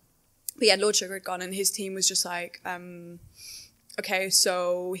 But yeah, Lord Sugar had gone and his team was just like, okay,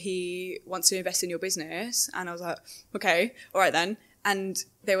 so he wants to invest in your business. And I was like, okay, all right then. And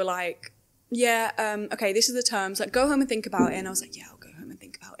they were like, yeah, okay, this is the terms. Like, go home and think about it. And I was like, yeah, I'll go home and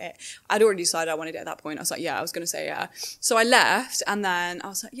think about it. I'd already decided I wanted it at that point. I was like, yeah, I was going to say yeah. So I left and then I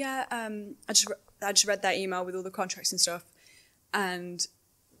was like, yeah, I just read that email with all the contracts and stuff. And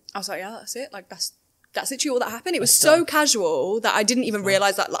I was like, yeah, that's it. Like, that's literally all that happened. It was so casual that I didn't even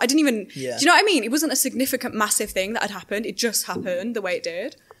realize that. Like, I didn't even, do you know what I mean? It wasn't a significant, massive thing that had happened. It just happened the way it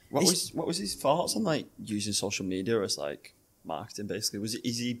did. What was his thoughts on like using social media as like marketing basically?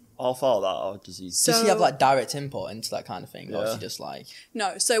 Is he all for that or does he have like direct input into that kind of thing? Or is he just like...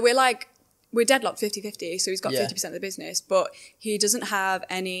 No, so we're deadlocked 50-50. So he's got 50% of the business, but he doesn't have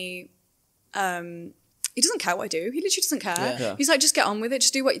any... he doesn't care what I do. He literally doesn't care. Yeah. He's like, just get on with it.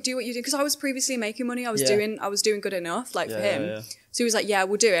 Just do what you do. Because I was previously making money. I was doing good enough, like for him. Yeah. So he was like, yeah,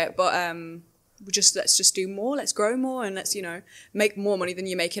 we'll do it, but let's just do more. Let's grow more, and let's make more money than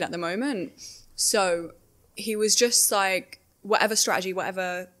you're making at the moment. So he was just like, whatever strategy,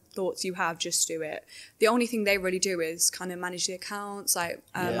 whatever thoughts you have, just do it. The only thing they really do is kind of manage the accounts, like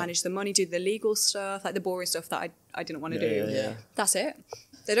manage the money, do the legal stuff, like the boring stuff that I didn't want to do. Yeah. That's it.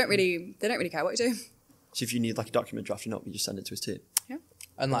 They don't really care what you do. So if you need like a document drafting up, you just send it to his team. Yeah.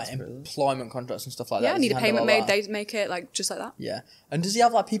 And like employment contracts and stuff like that. Yeah, need a payment made, they make it like just like that. Yeah. And does he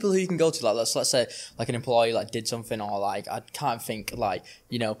have like people who you can go to? Like let's say like an employee like did something or like I can't think like,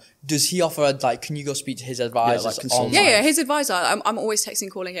 does he offer like can you go speak to his advisors online? Yeah, his advisor. I'm always texting,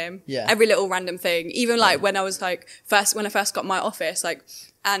 calling him. Yeah. Every little random thing. Even like when I was like when I first got my office, like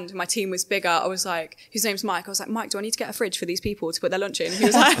and my team was bigger, I was like, his name's Mike. I was like, Mike, do I need to get a fridge for these people to put their lunch in? He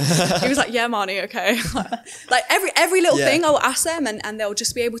was like, yeah, Marnie, okay. Like every little thing I will ask them and they'll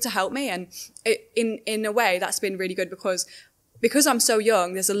just be able to help me. And in a way that's been really good because I'm so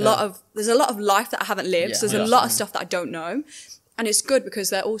young, there's a lot of life that I haven't lived. So there's a lot of stuff that I don't know. And it's good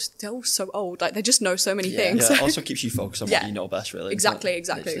because they're all so old. Like they just know so many things. Yeah, it also keeps you focused on what you know best, really. Exactly.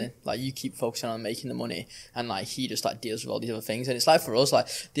 Literally. Like you keep focusing on making the money, and like he just like deals with all these other things. And it's like for us, like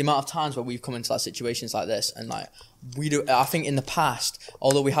the amount of times where we've come into like situations like this, and like we do. I think in the past,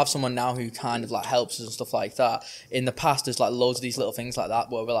 although we have someone now who kind of like helps us and stuff like that, in the past there's like loads of these little things like that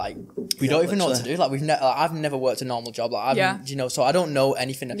where we're like, we don't even know what to do. Like I've never worked a normal job. Like you know, so I don't know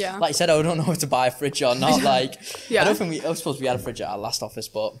anything. Yeah. Like you said, I don't know if to buy a fridge or not. Like I don't think I suppose we had a fridge at our last office,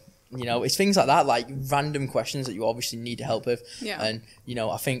 but you know, it's things like that, like random questions that you obviously need help with. Yeah. And you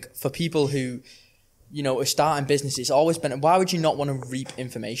know, I think for people who, you know, are starting business, it's always been, why would you not want to reap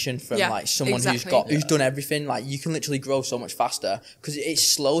information from like someone who's done everything? Like you can literally grow so much faster because it's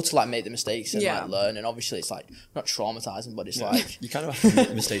slow to like make the mistakes and like learn. And obviously it's like not traumatizing, but it's like you kind of have to make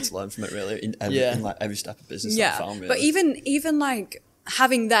the mistakes to learn from it really in like every step of business that I found, really. But even like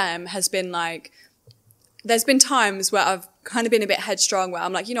having them has been like, there's been times where I've kind of been a bit headstrong where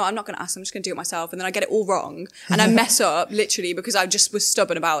I'm like, you know, I'm not going to ask, I'm just going to do it myself. And then I get it all wrong and I mess up literally because I just was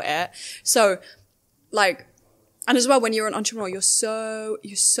stubborn about it. So like, and as well, when you're an entrepreneur, you're so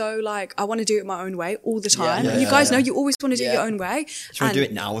like, I want to do it my own way all the time. And you guys know you always want to do it your own way. You just want to do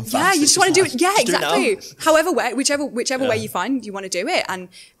it now and fast. Yeah, you just want to do it. Yeah, just exactly. However way, whichever way you find you want to do it. And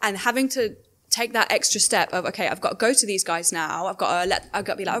having to take that extra step of, okay, I've got to go to these guys now. I've got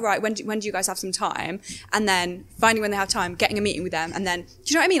to be like, all right, when do you guys have some time? And then finding when they have time, getting a meeting with them. And then, do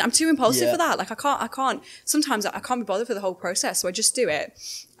you know what I mean? I'm too impulsive for that. Like I can't, sometimes I can't be bothered for the whole process. So I just do it.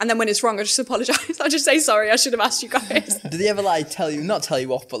 And then when it's wrong, I just apologize. I just say, sorry, I should have asked you guys. Do they ever like not tell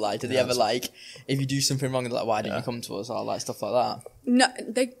you off, but like, do they ever like, if you do something wrong, they're like, why didn't you come to us or like stuff like that? No,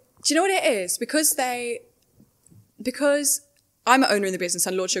 do you know what it is? Because I'm an owner in the business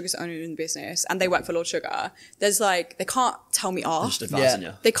and Lord Sugar's an owner in the business and they work for Lord Sugar. There's like, they can't tell me off. Just advising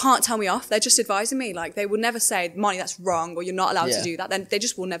you. They can't tell me off. They're just advising me. Like they will never say, Marnie, that's wrong or you're not allowed to do that. Then they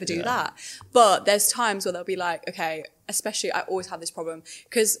just will never do that. But there's times where they'll be like, okay, especially I always have this problem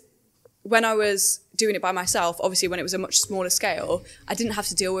because when I was doing it by myself, obviously when it was a much smaller scale, I didn't have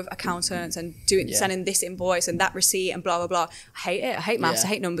to deal with accountants and sending this invoice and that receipt and blah, blah, blah. I hate it. I hate maths. I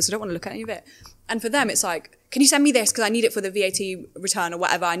hate numbers. I don't want to look at any of it. And for them, it's like, can you send me this? Because I need it for the VAT return or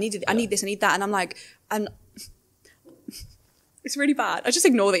whatever. I need this, I need that. And I'm like, and it's really bad. I just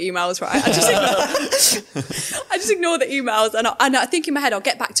ignore the emails, right? I just ignore the emails. And I think in my head, I'll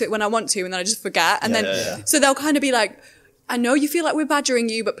get back to it when I want to. And then I just forget. And so they'll kind of be like, I know you feel like we're badgering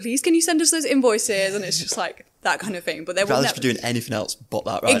you, but please can you send us those invoices? And it's just like that kind of thing. But they will never be doing anything else but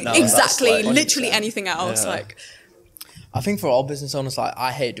that right now. Exactly. Like, literally anything else. Like, I think for all business owners, like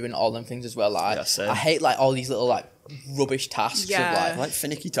I hate doing all them things as well. Like I hate like all these little like rubbish tasks of like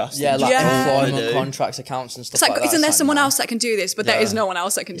finicky tasks. Yeah, like employment contracts, accounts and stuff it's like that. Isn't there someone else that can do this? But there is no one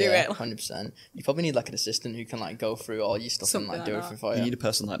else that can do it. 100%. You probably need like an assistant who can like go through all your stuff something and like do everything for you. You need a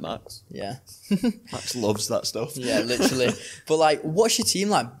person like Max. Yeah. Max loves that stuff. Yeah, literally. But like, what's your team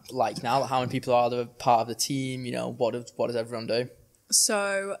like now? Like, how many people are there part of the team? You know, what does everyone do?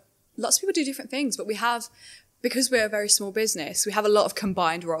 So lots of people do different things, but we have, because we're a very small business, we have a lot of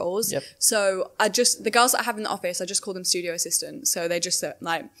combined roles. Yep. So the girls that I have in the office, I just call them studio assistants. So they just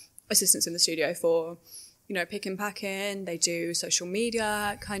like assistants in the studio for, you know, pick and packing. They do social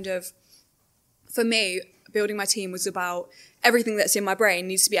media kind of. For me, building my team was about everything that's in my brain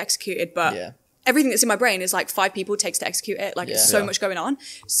needs to be executed, but everything that's in my brain is like 5 people takes to execute it. Like it's so much going on.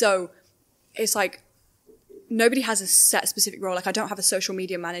 So it's like, nobody has a set specific role. Like I don't have a social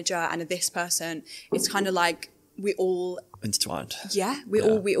media manager and this person. It's kind of like we all intertwined. Yeah,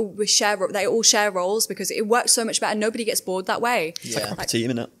 we share. They all share roles because it works so much better. Nobody gets bored that way. It's like a proper team,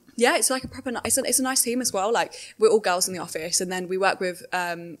 isn't it? Yeah, it's like a proper. It's a nice team as well. Like we're all girls in the office, and then we work with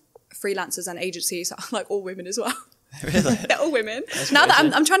freelancers and agencies, like all women as well. Really? They're all women. That's now crazy.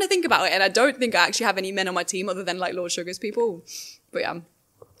 That I'm trying to think about it, and I don't think I actually have any men on my team other than like Lord Sugar's people. But yeah.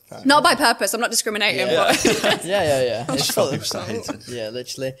 Not by purpose. I'm not discriminating. But yeah. It's probably yeah,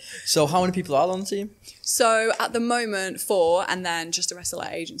 literally. So how many people are on the team? So at the moment 4, and then just the rest of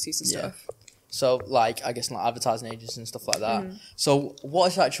like agencies and stuff. So like I guess like advertising agencies and stuff like that. So what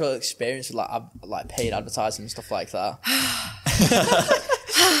is your actual experience with like paid advertising and stuff like that?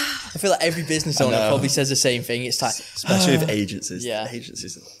 I feel like every business owner probably says the same thing. It's like especially with agencies. Yeah,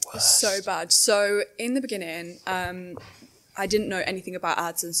 agencies are the worst. So bad. So in the beginning, I didn't know anything about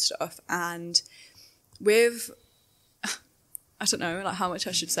ads and stuff, and with I don't know like how much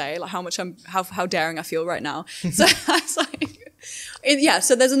I should say, like how much how daring I feel right now. So it's like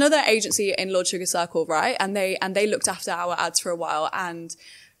so there's another agency in Lord Sugar Circle, right? And they looked after our ads for a while, and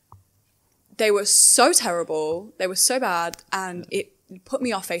they were so terrible, they were so bad, and it put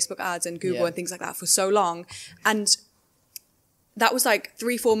me off Facebook ads and Google and things like that for so long. And that was like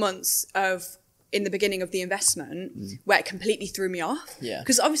 3-4 months of in the beginning of the investment where it completely threw me off. Yeah.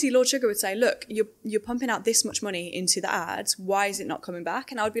 Because obviously Lord Sugar would say, look, you're pumping out this much money into the ads. Why is it not coming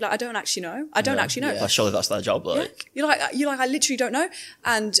back? And I would be like, I don't actually know. I don't actually know. Like, surely that's their job. Like, You're like, I literally don't know.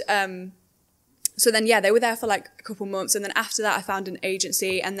 And so then, they were there for like a couple months. And then after that, I found an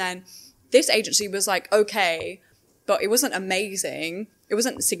agency. And then this agency was like, okay, but it wasn't amazing. It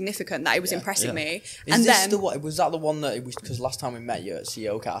wasn't significant that it was impressing me. Was that the one that it was, because last time we met you at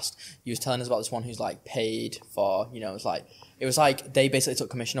CEO Cast, you was telling us about this one who's like paid for, it was like they basically took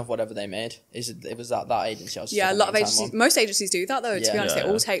commission off whatever they made. It was that agency? A lot of agencies, most agencies do that though, to be honest. They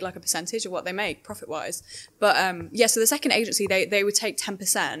all take like a percentage of what they make profit wise. But so the second agency, they would take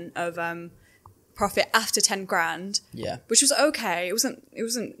 10% of profit after 10 grand. Yeah. Which was okay. It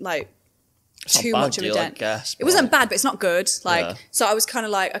wasn't like too much of a dent. It wasn't bad, but it's not good. So I was kind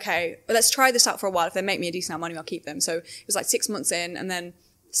of like, okay, well, let's try this out for a while. If they make me a decent amount of money, I'll keep them. So it was like 6 months in, and then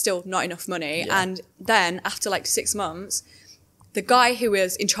still not enough money. Yeah. And then after like 6 months, the guy who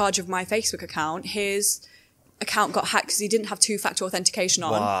was in charge of my Facebook account, his account got hacked because he didn't have 2-factor authentication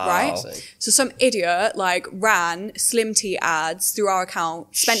on, right? So some idiot like ran Slim Tea ads through our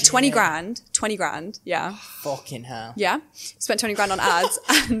account, spent 20 grand, yeah. Fucking hell. Yeah. Spent 20 grand on ads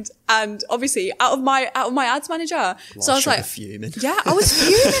and obviously out of my ads manager. So I was like, fuming. Yeah, I was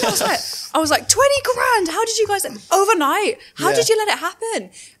fuming. I was like 20 grand. How did you guys overnight? How did you let it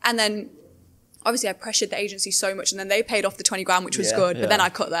happen? And then obviously I pressured the agency so much, and then they paid off the 20 grand, which was good. But then I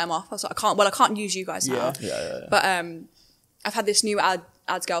cut them off. I was like, I can't use you guys now. But I've had this new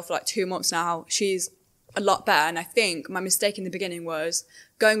ads girl for like 2 months now. She's a lot better. And I think my mistake in the beginning was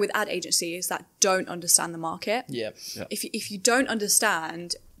going with ad agencies that don't understand the market. Yeah. If you don't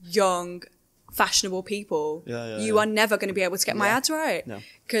understand young, fashionable people, you are never going to be able to get my ads right.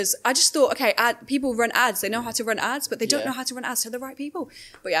 Because I just thought, okay, people run ads, they know how to run ads, but they don't know how to run ads to the right people.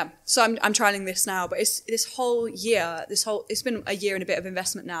 But so I'm trialing this now. But it's it's been a year and a bit of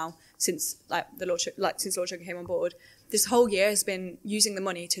investment now since since Lord Sugar came on board. This whole year has been using the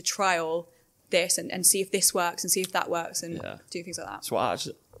money to trial this and see if this works and see if that works and do things like that. So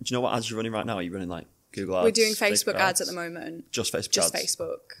do you know what ads you're running right now? Are you running like Google ads? We're doing Facebook ads at the moment. Just Facebook Just ads?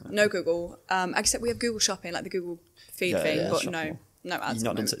 Facebook. No Google. Except we have Google Shopping, like the Google feed thing, but no ads. You've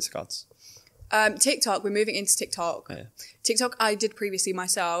not done TikTok ads? TikTok, we're moving into TikTok. Yeah. TikTok I did previously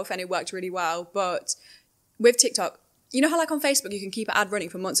myself and it worked really well. But with TikTok, you know how like on Facebook you can keep an ad running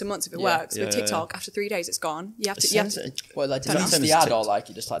for months and months if it works. With TikTok, after 3 days it's gone. You have to Well, like deletes the ad or like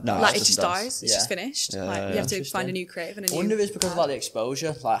you just like... No, like it just dies. It's just finished. Yeah, like you have to find a new creative and a new... I wonder if it's because of like the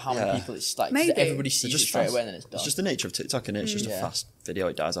exposure, like how many people it's like... Maybe. Everybody sees it straight away and then it's done. It's just the nature of TikTok, and it's just a fast video.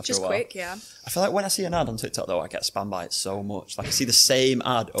 It dies after a while. Just quick, yeah. I feel like when I see an ad on TikTok though, I get spammed by it so much. Like I see the same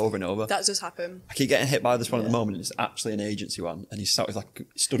ad over and over. That does happen. I keep getting hit by this one at the moment, and it's actually an agency one, and he's sat with like...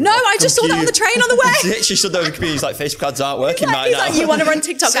 No, I just saw that on the train on the way! She stood there with the computer, he's like, Facebook ads aren't working right He's now. like, you want to run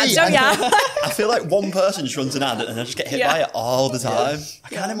TikTok ads, don't ya? I feel like one person just runs an ad and I just get hit by it all the time. I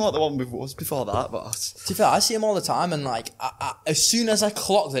can't remember what the one was before that, but... To be fair, I see them all the time, and like, as soon as I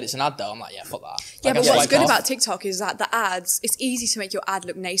clock that it's an ad though, I'm like, yeah, fuck that. Yeah, but what's good about TikTok is that the ads, it's easy to make your ad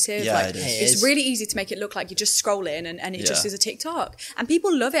look native. Yeah, like, it is. It's really easy to make it look like you're just scrolling and it just is a TikTok. And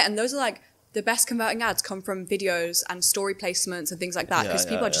people love it, and those are like the best converting ads come from videos and story placements and things like that, because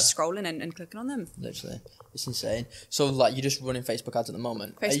people are just scrolling and clicking on them. Literally. It's insane. So, like, you're just running Facebook ads at the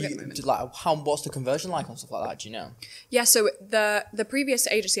moment. At the moment. Like, what's the conversion like on stuff like that? Do you know? Yeah, so the previous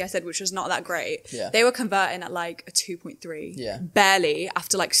agency I said, which was not that great, they were converting at like a 2.3. Yeah. Barely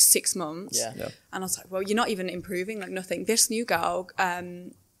after like 6 months. Yeah. And I was like, well, you're not even improving, like nothing. This new girl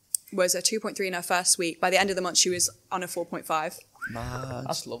was a 2.3 in her first week. By the end of the month, she was on a 4.5. Mad.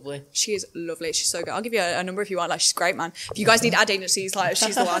 That's lovely. She is lovely. She's so good. I'll give you a number if you want. Like, she's great, man. If you guys need ad agencies, like,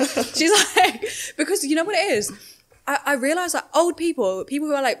 she's the one. She's like, because you know what it is? I realise that old people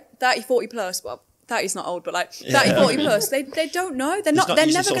who are like 30, 40 plus, well, 30 is not old, but like 30, 40 plus, they don't know. They're never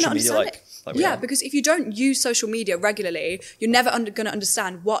going to understand it. Like because if you don't use social media regularly, you're never going to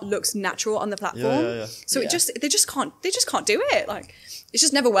understand what looks natural on the platform. So they just can't do it. Like, it's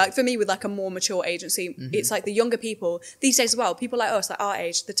just never worked for me with like a more mature agency. It's like the younger people these days as well. People like us, like our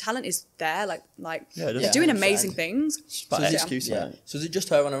age, the talent is there. They're doing amazing things. So is it just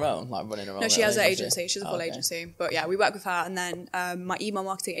her on her own, like running her own? No, she has an agency. She's a full agency. But yeah, we work with her, and then my email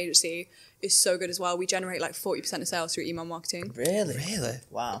marketing agency is so good as well. We generate like 40% of sales through email marketing. Really?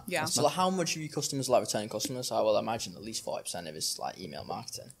 Wow. Yeah. So like, how much of your customers like returning customers? I will imagine at least 40% of it's like email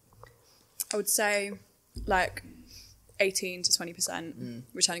marketing. I would say like 18 to 20%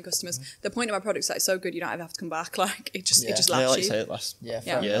 returning customers. The point of my product is that it's so good you don't ever have to come back. Like it just lasts like you. Say it lasts years,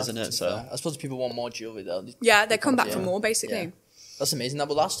 isn't it? So I suppose people want more jewellery though. Yeah, they come back for more basically. That's amazing.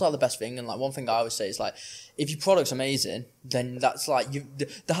 But that's like the best thing. And like one thing I always say is like, if your product's amazing, then that's like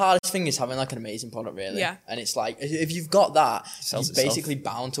the hardest thing is having like an amazing product, really. Yeah. And it's like if you've got that, Sells you're itself. basically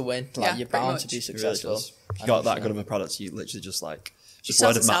bound to win. Like you're bound to be It really successful. does. If you got that good of a product, you literally just like just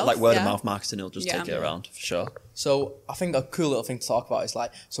sells word of mouth, itself, like word of yeah. mouth marketing. It'll just take it around for sure. So I think a cool little thing to talk about is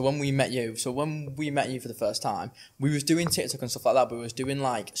like, so when we met you for the first time, we was doing TikTok and stuff like that, but we was doing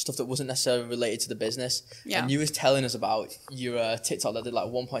like stuff that wasn't necessarily related to the business. Yeah. And you was telling us about your TikTok that did like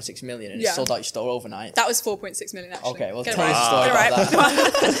 1.6 million and it sold out your store overnight. That was 4.6 million actually. Okay, well Get it tell right. us a story Get it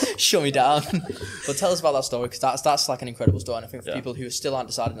about right. that. Shut me down. But tell us about that story, because that's like an incredible story, and I think for Yeah. people who still aren't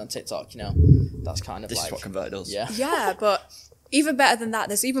decided on TikTok, you know, that's kind of This like is what converted us. Yeah. Yeah, but even better than that,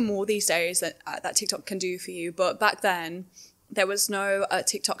 there's even more these days that TikTok can do for you. But back then, there was no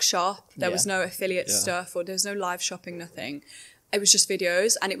TikTok shop, there was no affiliate stuff, or there was no live shopping, nothing. It was just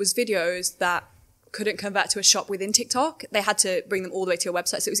videos, and it was videos that couldn't convert to a shop within TikTok. They had to bring them all the way to your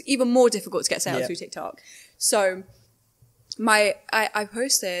website, so it was even more difficult to get sales through TikTok. So I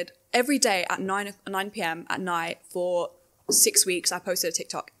posted every day at 9 p.m. at night for 6 weeks. I posted a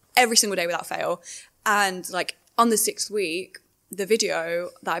TikTok every single day without fail, and like on the 6th week, the video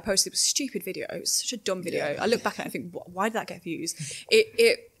that I posted was a stupid video. It was such a dumb video. Yeah. I look back at it and think, why did that get views?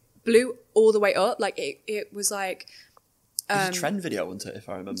 It blew all the way up. Like it was like, It was a trend video, wasn't it? If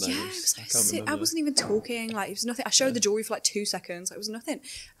I remember. yeah, it was like I can't remember. I wasn't even talking. Like it was nothing. I showed the jewelry for like 2 seconds. Like, it was nothing,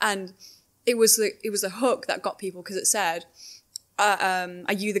 and it was a hook that got people because it said,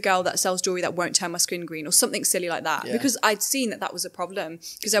 "Are you the girl that sells jewelry that won't turn my screen green?" or something silly like that. Yeah. Because I'd seen that was a problem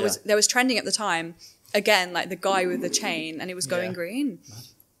because there was trending at the time. Again, like the guy with the chain, and it was going green.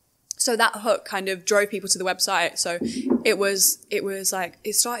 So that hook kind of drove people to the website. So it was like,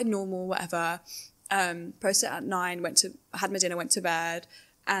 it started normal, whatever. Posted at 9, had my dinner, went to bed.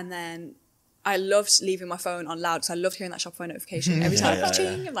 And then I loved leaving my phone on loud because I loved hearing that Shopify notification every time.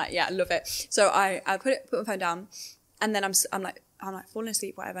 Ka-ching! I'm like, yeah, I love it. So I put my phone down, and then I'm like falling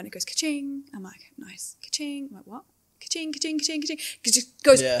asleep, whatever. And it goes ka-ching. I'm like, nice, ka-ching. I'm like, what? Ka-ching, ka-ching, ka-ching, ka-ching. It just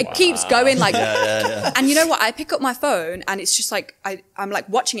goes, it keeps going like, and you know what? I pick up my phone and it's just like, I'm like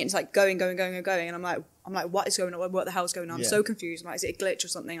watching it. And it's like going. And I'm like, what is going on? What the hell is going on? I'm so confused. I'm like, is it a glitch or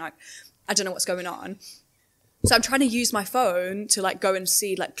something? Like, I don't know what's going on. So I'm trying to use my phone to like go and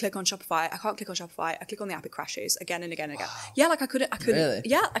see, like click on Shopify. I can't click on Shopify. I click on the app, it crashes again and again and again. Yeah, like I couldn't. Really?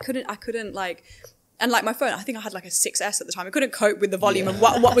 Yeah, I couldn't like, and like my phone, I think I had like a 6S at the time. I couldn't cope with the volume of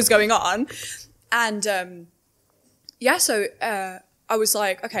what was going on. And, so I was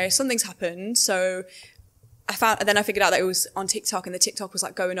like, okay, something's happened. So then I figured out that it was on TikTok, and the TikTok was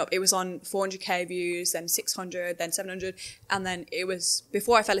like going up. It was on 400k views, then 600, then 700. And then it was,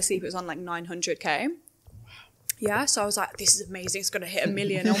 before I fell asleep, it was on like 900k. Yeah, so I was like, this is amazing. It's going to hit 1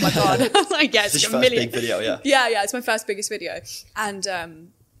 million. Oh my God. I was like, yeah, it's This is a your first million. big video, yeah. Yeah, it's my first biggest video. And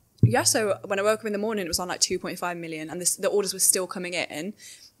so when I woke up in the morning, it was on like 2.5 million, and the orders were still coming in.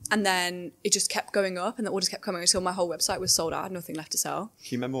 And then it just kept going up, and the orders kept coming until my whole website was sold out. I had nothing left to sell.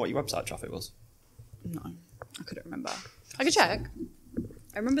 Can you remember what your website traffic was? No, I couldn't remember. I could check.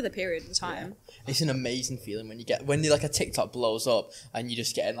 I remember the period, the time. It's an amazing feeling when like a TikTok blows up and you're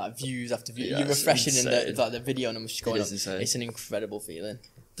just getting like views after views. Yeah, You're refreshing in insane. the video numbers just going up. Insane. It's an incredible feeling.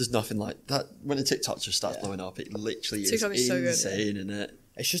 There's nothing like that. When a TikTok just starts blowing up, it literally TikTok is is so good. insane, isn't it?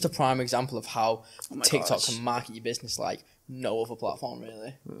 It's just a prime example of how TikTok gosh. can market your business like no other platform,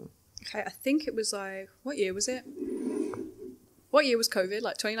 really. Okay, I think it was like, what year was it? What year was COVID?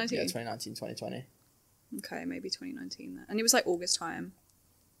 Like 2019? Yeah, 2019, 2020. Okay, maybe 2019 then. And it was like August time.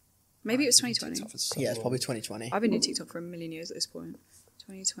 Maybe it was 2020. TikTok for so Yeah, it's long. probably 2020. I've been doing TikTok for a million years at this point.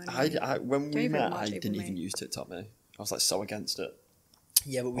 2020. When we January, met, March, I April, didn't May. even use TikTok, mate. I was like so against it.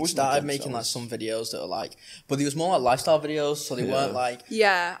 Yeah, but I we wasn't started against making it, I like was- some videos that are like, but they was more like lifestyle videos, so they weren't like.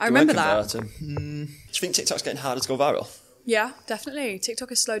 Yeah, I They weren't remember that. converting. Do you think TikTok's getting harder to go viral? Yeah, definitely. TikTok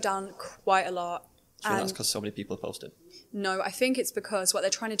has slowed down quite a lot. Do you think that's And because so many people are posting? no, I think it's because what they're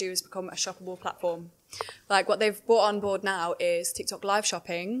trying to do is become a shoppable platform. Like what they've brought on board now is TikTok live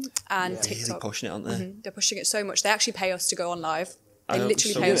shopping and Really TikTok. pushing it, aren't they? They're pushing it so much. They actually pay us to go on live. They Oh,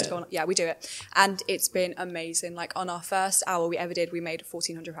 literally so pay us do to it? go on. Yeah, we do it. And it's been amazing. Like on our first hour we ever did, we made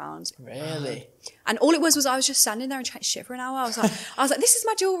 £1,400. Really? And all it was I was just standing there and chatting shit for an hour. I was like, this is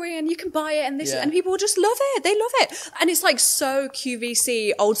my jewelry and you can buy it and this, Yeah. and people just love it. They love it. And it's like so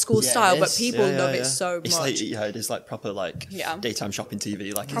QVC, old school Yeah, it style, but is. people love it so It's much. like, yeah, it is like proper like daytime shopping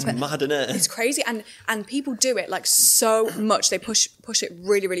TV. Like it's Proper. mad, isn't it? It's crazy, and people do it like so much. They push it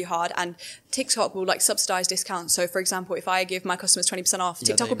really, really hard, and TikTok will like subsidize discounts. So, for example, if I give my customers 20% 20% off. Yeah,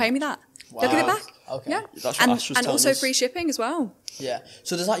 TikTok they will pay me that. Wow. They'll give it back. Okay. Yeah. That's what Ash was And telling also us. free shipping as well. Yeah.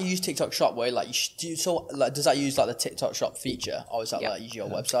 So does that use TikTok Shop where like does that use like the TikTok Shop feature, or is that Yeah. like use your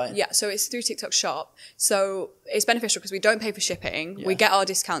website? Yeah, so it's through TikTok Shop. So it's beneficial because we don't pay for shipping. Yeah. We get our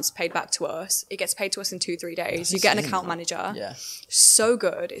discounts paid back to us. It gets paid to us in 2-3 days. You get an insane, account that. manager. Yeah. So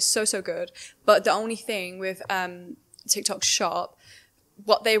good. It's so good. But the only thing with TikTok Shop,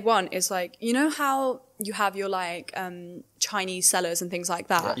 what they want is like, you know how you have your like Chinese sellers and things like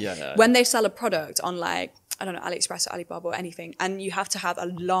that? Yeah. When they sell a product on like, I don't know, AliExpress or Alibaba or anything, and you have to have a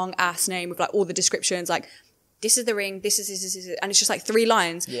long ass name with like all the descriptions, like this is the ring, this is, and it's just like 3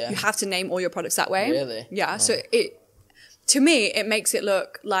 lines. Yeah. You have to name all your products that way. Really? Yeah. So to me, it makes it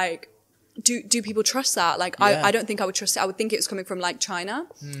look like, do people trust that? Like, Yeah. I don't think I would trust it. I would think it was coming from like China.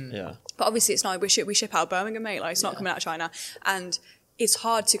 Yeah. But obviously it's not. We ship out of Birmingham, mate. Like, it's not coming out of China. And it's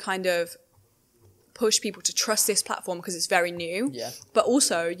hard to kind of push people to trust this platform because it's very new. Yeah. But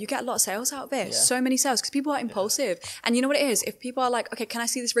also, you get a lot of sales out of it. Yeah. So many sales because people are impulsive. And you know what it is? If people are like, okay, can I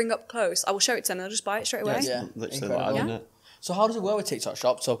see this ring up close? I will show it to them and they'll just buy it straight away. Yeah. Literally Incredible. like, isn't Yeah. it? So how does it work with TikTok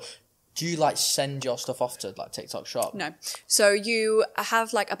Shop? So do you like send your stuff off to like TikTok Shop? No. So you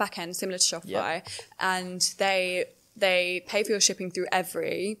have like a back end similar to Shopify, Yeah. and they pay for your shipping through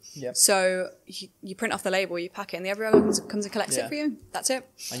Every. Yep. So you print off the label, you pack it, and the Every comes and collects Yeah. it for you. That's it.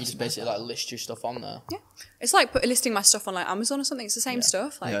 And you just basically like list your stuff on there. Yeah. It's like listing my stuff on like Amazon or something. It's the same Yeah.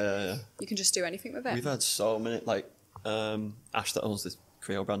 stuff. Like Yeah. you can just do anything with it. We've had so many, like, Ash that owns this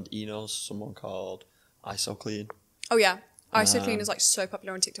Creole brand, knows someone called ISO Clean. Oh yeah. ISO Clean is like so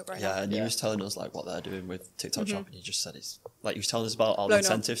popular on TikTok right now. Yeah, and he Yeah. was telling us like what they're doing with TikTok Shop, and he just said it's like he was telling us about all Blown the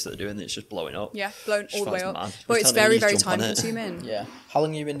up. incentives that they're doing. It's just blowing up. Yeah, blown Just all the way finds up. mad. But He it's was telling very, me very he's time jumped on it. consuming. Yeah. How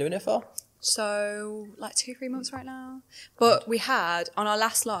long have you been doing it for? So like 2-3 months right now. But we had on our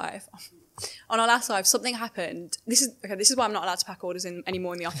last live, something happened. This is why I'm not allowed to pack orders in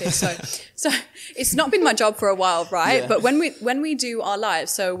anymore in the office. So it's not been my job for a while, right? Yeah. But when we do our live,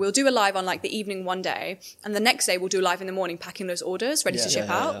 so we'll do a live on like the evening one day, and the next day we'll do a live in the morning packing those orders ready to ship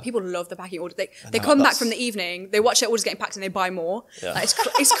out. Yeah. People love the packing orders. They know, come back that's- from the evening, they watch their orders getting packed, and they buy more. Yeah. Like,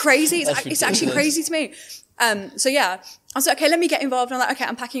 it's crazy. That's It's actually ridiculous. crazy to me. So yeah, I was like, okay, let me get involved. And I'm like, okay,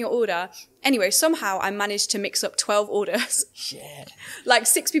 I'm packing your order. Anyway, somehow I managed to mix up 12 orders. Shit. Like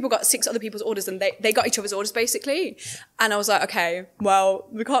 6 people got 6 other people's orders, and they got each other's orders basically. And I was like, okay, well,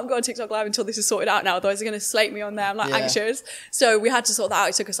 we can't go on TikTok Live until this is sorted out now, otherwise they're going to slate me on there. I'm like Yeah. anxious. So we had to sort that out.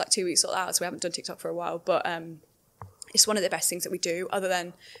 It took us like 2 weeks to sort that out, so we haven't done TikTok for a while. But it's one of the best things that we do, other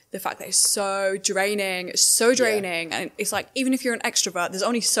than the fact that it's so draining. It's so draining. And it's like, even if you're an extrovert, there's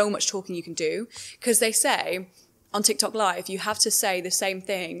only so much talking you can do. Because they say on TikTok Live, you have to say the same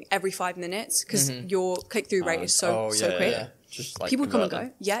thing every 5 minutes because your click-through rate is so quick. Yeah. Just like People come and convert go.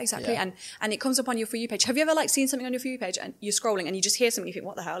 them. Yeah, exactly. Yeah. And it comes up on your For You page. Have you ever like seen something on your For You page and you're scrolling and you just hear something, you think,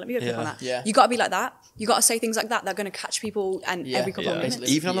 what the hell? Let me go click Yeah. on that. Yeah. You got to be like that. You got to say things like that. They're going to catch people and Yeah. every couple Yeah. of minutes.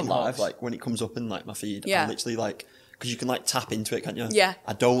 Basically. Even on the Feed live, box. like when it comes up in like my feed, Yeah. I'm literally like, because you can like tap into it, can't you? Yeah.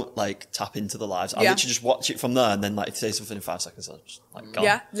 I don't like tap into the lives. I Yeah. literally just watch it from there, and then like if they say something in 5 seconds, I'll just like go.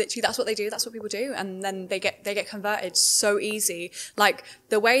 Yeah, literally, that's what they do. That's what people do, and then they get converted so easy. Like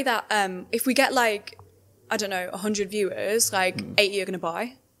the way that if we get like, I don't know, 100 viewers, like 80 are gonna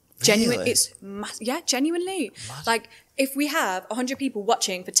buy. Genuine, Really? it's genuinely. Like if we have 100 people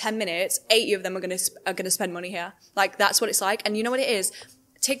watching for 10 minutes, 80 of them are gonna spend money here. Like that's what it's like. And you know what it is?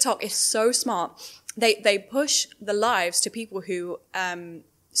 TikTok is so smart. They push the lives to people who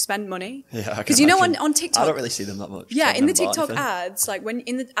spend money. Yeah, because you know on TikTok I don't really see them that much. yeah, I've in the never bought TikTok anything. ads, like when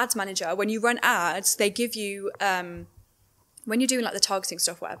in the ads manager, when you run ads, they give you when you're doing like the targeting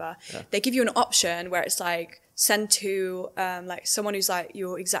stuff, whatever, they give you an option where it's like send to like someone who's like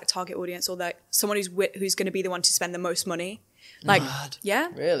your exact target audience, or like someone who's going to be the one to spend the most money. Like, Mad. yeah,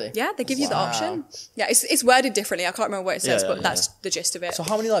 Really? yeah, they give you the Wow. option. Yeah, it's worded differently. I can't remember what it says, Yeah, but yeah, that's the gist of it. So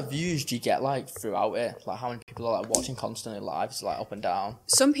how many like views do you get like throughout it? Like how many people are like watching constantly live? It's like up and down.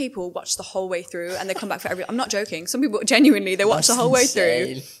 Some people watch the whole way through and they come back for every. I'm not joking. Some people genuinely they watch That's the whole way insane.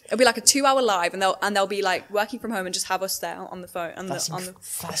 through. It'll be like a 2-hour live, and they'll be like working from home and just have us there on the phone That's on the.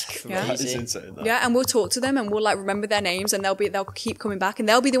 crazy. Yeah. That is insane. That. Yeah, and we'll talk to them and we'll like remember their names, and they'll keep coming back, and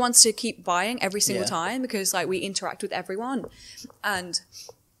they'll be the ones to keep buying every single Yeah. time because like we interact with everyone, and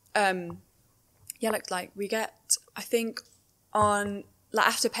yeah, like we get, I think on like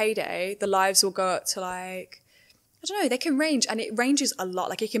after payday the lives will go up to like, I don't know, they can range, and it ranges a lot.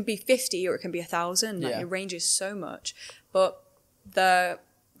 Like it can be 50 or it can be 1,000. Like Yeah. it ranges so much, but the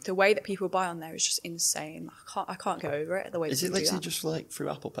the way that people buy on there is just insane. I can't get over it. The way is that it people do literally that. just like through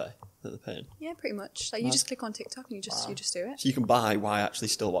Apple Pay that they're paying? Yeah, pretty much. Like you just click on TikTok and you just do it. So you can buy while actually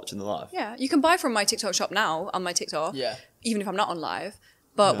still watching the live. Yeah, you can buy from my TikTok shop now on my TikTok. Yeah. Even if I'm not on live.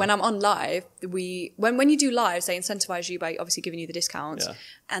 But when I'm on live, when you do lives, they incentivize you by obviously giving you the discounts. Yeah.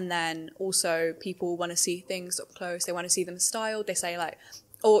 And then also people want to see things up close. They want to see them styled. They say like,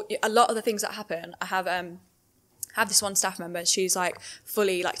 or a lot of the things that happen, I have this one staff member, she's like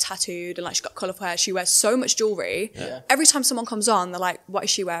fully like tattooed and like she's got colourful hair. She wears so much jewellery. Yeah. Every time someone comes on, they're like, what is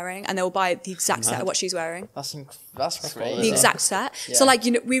she wearing? And they'll buy the exact set of what she's wearing. That's crazy. The exact set. Yeah. So like,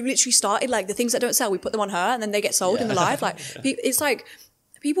 you know, we literally started like the things that don't sell, we put them on her and then they get sold in the live. Like it's like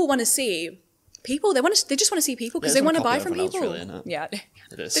people want to see people. They just want to see people because they want to buy from people. Really, innit? Yeah.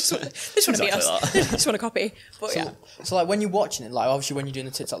 It is. They just want to be Exactly us. that. They just want to copy. But yeah. So like when you're watching it, like obviously when you're doing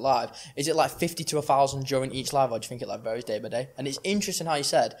the TikTok live, is it like 50 to 1,000 during each live, or do you think it like varies day by day? And it's interesting how you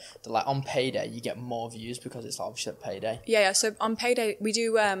said that like on payday you get more views because it's like obviously at payday. Yeah. So on payday we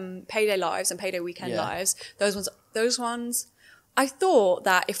do payday lives and payday weekend lives. Those ones. I thought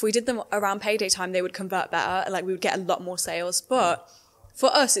that if we did them around payday time, they would convert better. Like we would get a lot more sales, but. For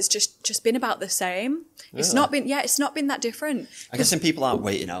us, it's just been about the same. Really? It's not been that different. I guess people aren't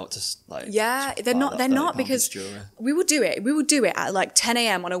waiting out to like. Yeah, they're not because we will do it at like 10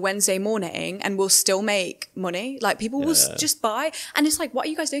 a.m. on a Wednesday morning and we'll still make money. Like people will just buy. And it's like, what are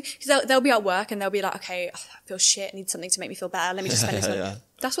you guys doing? Because they'll be at work and they'll be like, okay, I feel shit. I need something to make me feel better. Let me just spend this money.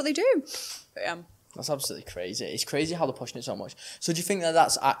 That's what they do. But, yeah. That's absolutely crazy. It's crazy how they're pushing it so much. So do you think that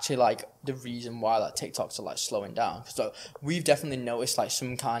that's actually like the reason why like TikToks are like slowing down? Because like, we've definitely noticed like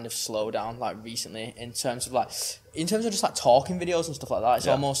some kind of slowdown like recently in terms of just like talking videos and stuff like that. It's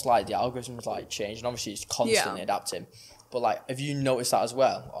almost like the algorithm's like changed, and obviously it's constantly adapting. But like, have you noticed that as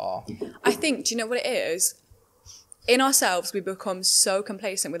well? Or I think, do you know what it is? In ourselves, we become so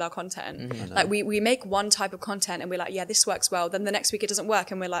complacent with our content. Mm-hmm. Like we make one type of content and we're like, yeah, this works well. Then the next week it doesn't work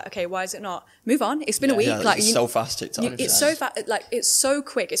and we're like, okay, why is it not? Move on. It's been a week. Yeah, like it's so fast TikTok. It's so fast. Like it's so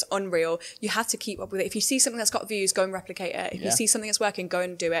quick. It's unreal. You have to keep up with it. If you see something that's got views, go and replicate it. If you see something that's working, go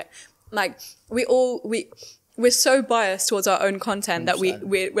and do it. Like we're so biased towards our own content 100%. That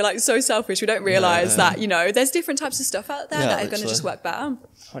we're like so selfish. We don't realize that, you know, there's different types of stuff out there that are going to just work better.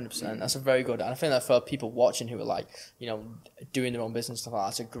 100%. That's a very good, and I think that for people watching who are like, you know, doing their own business and stuff like that,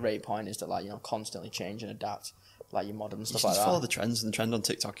 that's a great point, is that like, you know, constantly change and adapt like your modern stuff like that. Follow the trends, and the trend on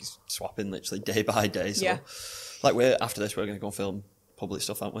TikTok is swapping literally day by day. So like after this we're going to go and film public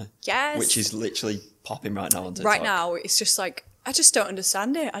stuff, aren't we? Yes. Which is literally popping right now on TikTok. Right now it's just like, I just don't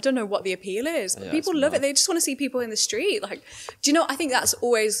understand it. I don't know what the appeal is. But people love it. They just want to see people in the street. Like, do you know, I think that's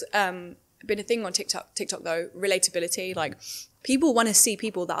always been a thing on TikTok though, relatability. Like, people want to see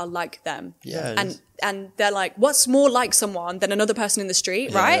people that are like them. Yeah. And they're like, what's more like someone than another person in the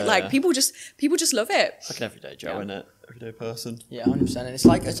street, right? Like, people just love it. It's like an everyday Joe, isn't it? Everyday person. Yeah, 100%. And it's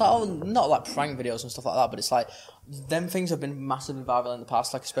like not like prank videos and stuff like that, but it's like them things have been massively viral in the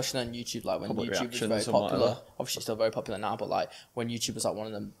past, like especially on YouTube, like when Public YouTube was reactions very popular. Like obviously it's still very popular now, but like when YouTube was like one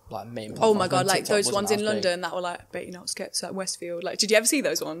of the like main Oh my god, like TikTok those ones wasn't in as big. London that were like baiting outskirts at Westfield. Like, did you ever see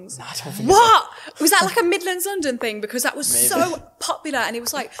those ones? Nah, I don't think What? Was that like a Midlands London thing? Because that was Maybe. so popular, and it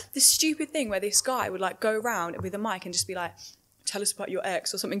was like this stupid thing where this guy would like go around with a mic and just be like, tell us about your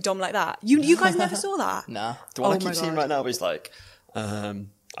ex or something dumb like that. You guys never saw that? Nah. The one I my keep seeing God. right now is like,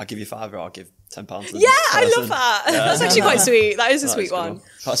 I'll give you £5 or I'll give £10 to the Yeah, next I love person. that. That's actually quite sweet. That is a That sweet is good one.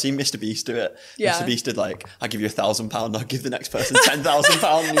 I've seen Mr. Beast do it. Yeah. Mr. Beast did like, I'll give you £1,000, I'll give the next person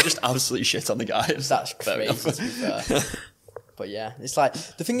 £10,000, and you just absolutely shit on the guy. That's Fair crazy, enough. to be fair. But yeah, it's like,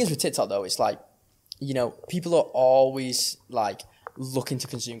 the thing is with TikTok though, it's like, you know, people are always like looking to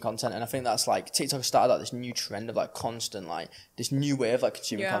consume content, and I think that's like TikTok started like this new trend of like constant, like this new way of like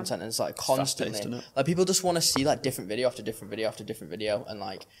consuming content, and it's like constantly fast-paced, isn't it? like people just want to see like different video after different video after different video, and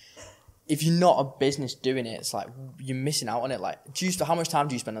like if you're not a business doing it, it's like you're missing out on it. Like, how much time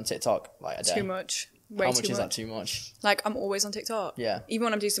do you spend on TikTok like a day? Too much. Way How too much is much. that too much? Like, I'm always on TikTok. Yeah. Even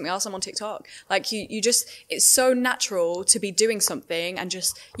when I'm doing something else, I'm on TikTok. Like, you just, it's so natural to be doing something and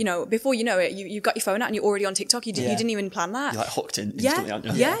just, you know, before you know it, you've got your phone out and you're already on TikTok. You didn't even plan that. You're like hooked in instantly, aren't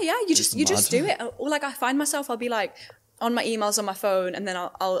you? Yeah. You just mad. do it. Or like, I find myself, I'll be like, on my emails on my phone, and then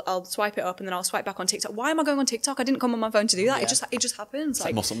I'll swipe it up, and then I'll swipe back on TikTok. Why am I going on TikTok? I didn't come on my phone to do that. Yeah. It just happens. It's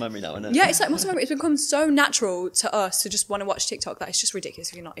like muscle memory now, isn't it? Yeah, it's like muscle memory. It's become so natural to us to just want to watch TikTok that it's just ridiculous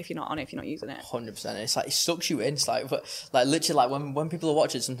if you're not on it, if you're not using it. 100%. It's like it sucks you in. It's like, but like literally, like when people are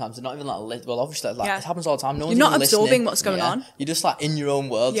watching, sometimes they're not even like, well, obviously, like it happens all the time. No one's You're not even absorbing listening. what's going on. You're just like in your own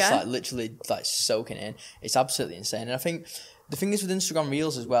world, just Yeah. like literally like soaking in. It's absolutely insane. And I think The thing is with Instagram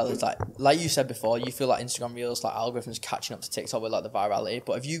Reels as well is like you said before, you feel like Instagram Reels, like algorithms catching up to TikTok with like the virality.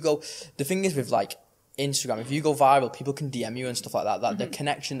 But if you go, the thing is with like Instagram, if you go viral, people can DM you and stuff like that. That the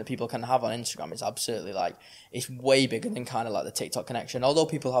connection that people can have on Instagram is absolutely like, it's way bigger than kind of like the TikTok connection. Although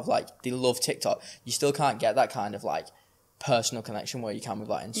people have like, they love TikTok, you still can't get that kind of like personal connection where you can with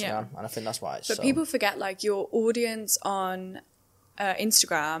like Instagram. Yeah. And I think that's why it's But people forget like your audience on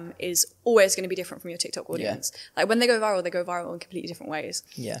Instagram is always going to be different from your TikTok audience. Like when they go viral in completely different ways.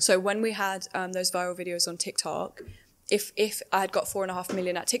 Yeah. So when we had those viral videos on TikTok, if I had got 4.5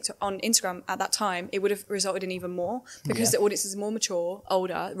 million at TikTok on Instagram at that time, it would have resulted in even more because the audience is more mature,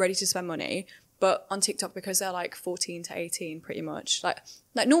 older, ready to spend money. But on TikTok, because they're like 14 to 18, pretty much like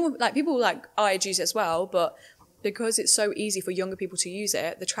normal, like people like our age use it as well, but because it's so easy for younger people to use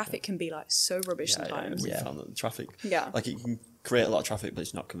it, the traffic can be like so rubbish sometimes. We found that the traffic, like it can create a lot of traffic, but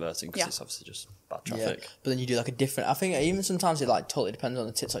it's not converting because it's obviously just bad traffic. Yeah. But then you do like a different, I think even sometimes it like totally depends on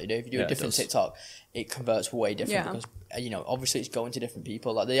the TikTok you do. If you do a different TikTok, it converts way different because, you know, obviously it's going to different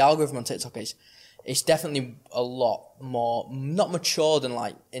people. Like the algorithm on TikTok it's definitely a lot more, not mature than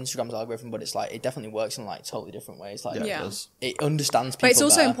like Instagram's algorithm, but it's like, it definitely works in like totally different ways. Like it understands people. But it's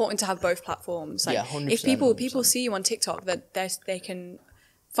also better. important to have both platforms. Like 100%, if people 100%. see you on TikTok, that they can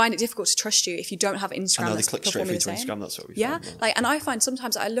find it difficult to trust you if you don't have Instagram. I know, they that's click straight through performing to the same. Instagram, that's what we Yeah, found. like, and I find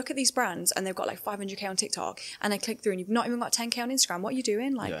sometimes I look at these brands and they've got like 500k on TikTok and I click through and you've not even got 10k on Instagram. What are you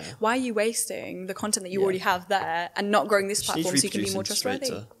doing? Like, why are you wasting the content that you already have there and not growing this platform so you can be more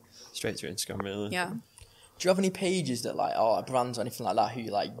trustworthy? Straight to Instagram, really. Yeah. Do you have any pages that like, or brands or anything like that who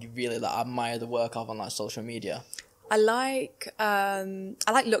you really like admire the work of on like social media? I like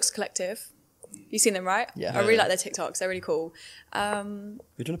Lux Collective. You've seen them, right? Yeah. I really like their TikToks. They're really cool.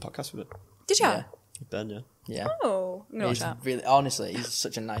 We've done a podcast with it. Did you? Yeah. Ben, yeah. Yeah. Oh, I'm gonna watch He's that. really, honestly, he's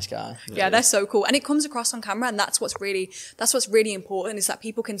such a nice guy. Yeah, they're so cool, and it comes across on camera, and that's what's really important is that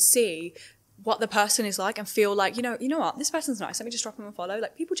people can see what the person is like and feel like, you know what, this person's nice. Let me just drop them a follow.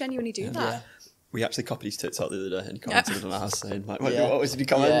 Like people genuinely do that. Yeah. We actually copied his TikTok the other day and he commented on ours saying, like, what was he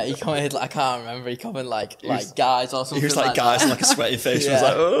commenting? comment? Yeah, he commented, like, I can't remember, he commented like guys or something. He was like guys and like a sweaty face. Yeah. Was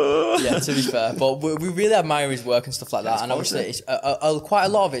like, oh. Yeah, to be fair. But we really admire his work and stuff like that. And obviously, it's, quite a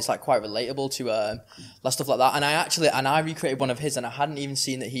lot of it's like quite relatable to stuff like that. And I recreated one of his and I hadn't even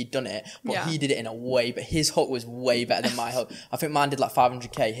seen that he'd done it, but he did it in a way, but his hook was way better than my hook. I think mine did like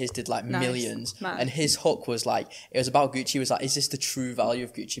 500k, his did like millions. Man. And his hook was like, it was about Gucci. He was like, is this the true value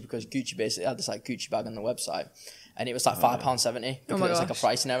of Gucci? Because Gucci basically had this like Gucci bag on the website. And it was like £5.70 because it was like a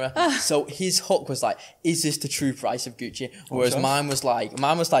pricing error. So his hook was like, is this the true price of Gucci? Whereas mine was like,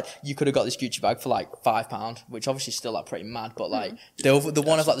 you could have got this Gucci bag for like £5, which obviously is still like pretty mad, but like the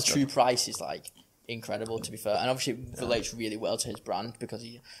one of like the true price is like incredible, to be fair. And obviously it relates really well to his brand because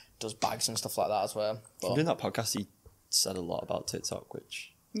he does bags and stuff like that as well. But During that podcast, he said a lot about TikTok, which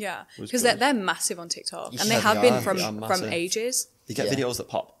because they're massive on TikTok and they have been from ages. They get videos that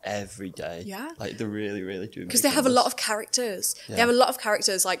pop every day. Yeah. Like, they really, really do. Because they have a lot of characters. Yeah. They have a lot of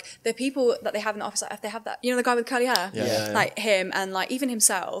characters. Like, the people that they have in the office, like, if they have that, you know, the guy with curly hair? Like, him and, like, even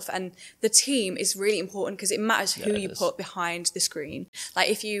himself. And the team is really important because it matters who you put behind the screen. Like,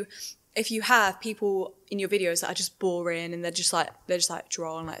 if you have people in your videos that are just boring and they're just like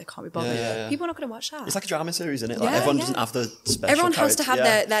drawn and like they can't be bothered, people are not going to watch that. It's like a drama series, isn't it? Like everyone doesn't have the special Everyone has to have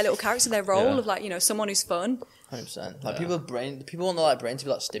character. their little character, their role of like, you know, someone who's fun. 100%. Like people want their like brain to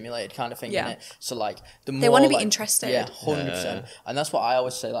be like stimulated kind of thing, innit? So like the more they want to be like, interested. Yeah, 100%. And that's what I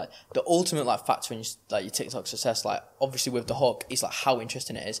always say. Like the ultimate like factor in your TikTok success, like obviously with the hook, is like how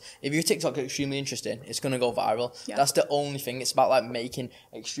interesting it is. If your TikTok is extremely interesting, it's gonna go viral. Yeah. That's the only thing. It's about like making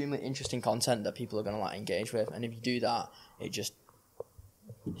extremely interesting content that people are gonna like engage with. And if you do that, it just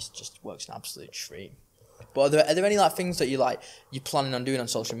works an absolute treat. But are there any like things that you're planning on doing on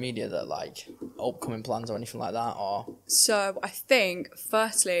social media that like upcoming plans or anything like that? Or so I think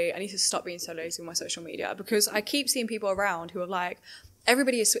firstly I need to stop being so lazy with my social media because I keep seeing people around who are like,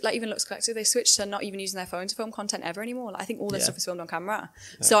 everybody is like, even Lux Collective, they switched to not even using their phone to film content ever anymore. Like, I think all their stuff is filmed on camera.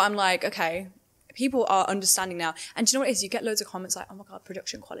 So I'm like, okay, people are understanding now. And do you know what it is? You get loads of comments like, oh my God,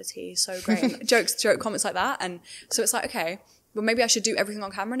 production quality is so great. joke comments like that. And so it's like, okay, well, maybe I should do everything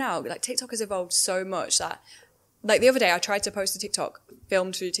on camera now. Like, TikTok has evolved so much that, like, the other day I tried to post a TikTok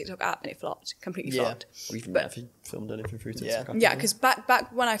filmed through the TikTok app and it flopped, completely flopped. We've never filmed anything through TikTok. Yeah, because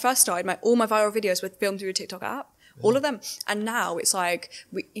back when I first started, all my viral videos were filmed through the TikTok app, all of them. And now it's like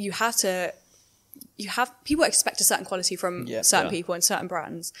people expect a certain quality from certain people and certain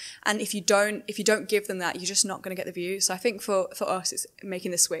brands, and if you don't give them that, you're just not going to get the views. So I think for us, it's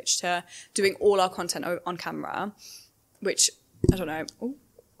making the switch to doing all our content on camera, which I don't know,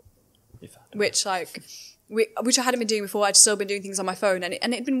 which like which I hadn't been doing before. I'd still been doing things on my phone, and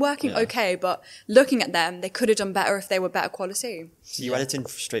it'd been working okay. But looking at them, they could have done better if they were better quality. So you editing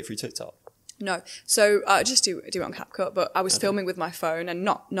straight through TikTok? No, so I just do it on CapCut, but I was filming with my phone and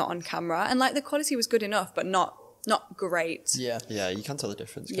not on camera, and like the quality was good enough, but not great. Yeah. Yeah, you can tell the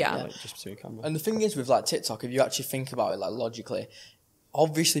difference. Yeah. Like, just between camera. And the thing is with like TikTok, if you actually think about it like logically,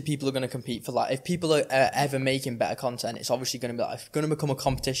 obviously people are going to compete for like, if people are ever making better content, it's obviously going to become a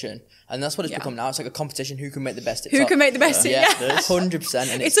competition, and that's what it's become now. It's like a competition, who can make the best TikTok. Who can make the best? Yeah,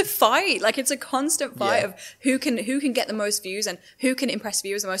 100%. And it's a fight. Like, it's a constant fight of who can get the most views and who can impress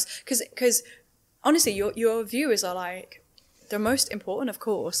viewers the most. Because honestly, your viewers are like the most important, of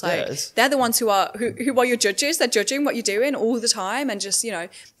course. Like, they're the ones who are your judges. They're judging what you're doing all the time, and just, you know,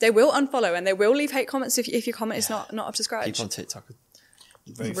 they will unfollow and they will leave hate comments if your comment is not up to scratch. People on TikTok are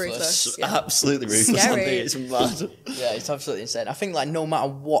ruthless. absolutely ruthless. Scary. It's mad. Yeah, it's absolutely insane. I think like no matter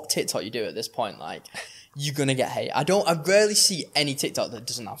what TikTok you do at this point, like, you're gonna get hate. I rarely see any TikTok that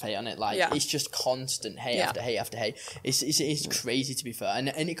doesn't have hate on it. Like, it's just constant hate after hate after hate. It's crazy, to be fair, and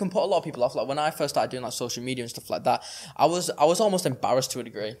it can put a lot of people off. Like, when I first started doing like social media and stuff like that, I was almost embarrassed to a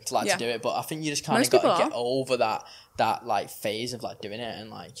degree to do it. But I think you just kind of got to get over that like phase of like doing it,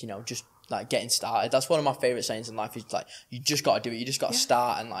 and like, you know, just like getting started. That's one of my favorite sayings in life, is like, you just got to do it. You just got to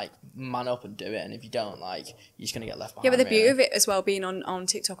start and like man up and do it. And if you don't, like, you're just going to get left behind. Yeah, but the beauty of it as well, being on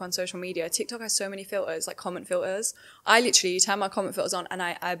TikTok, on social media, TikTok has so many filters, like comment filters. I literally turn my comment filters on and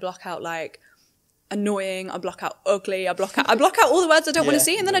I block out like annoying, I block out ugly, I block out all the words I don't want to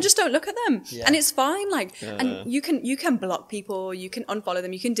see, and then I just don't look at them. And it's fine. Like, and you can block people, you can unfollow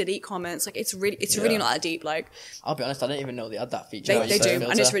them, you can delete comments. Like, it's really not that deep. Like, I'll be honest, I didn't even know they had that feature. They do,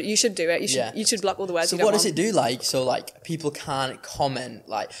 and it's you should do it. You should block all the words. So you don't what does want. it do? Like, so like people can't comment.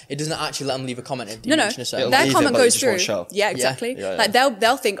 Like, it doesn't actually let them leave a comment if you No, mention a certain. their comment goes through. Show. Yeah, exactly. Yeah. Like,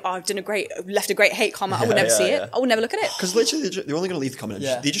 they'll think, oh, I've left a great hate comment. I would never see it. I would never look at it. Because literally, they're only going to leave the comment.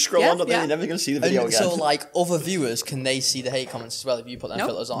 Yeah. They just scroll on, they're never going to see the video again. So like, other viewers, can they see the hate comments as well if you put them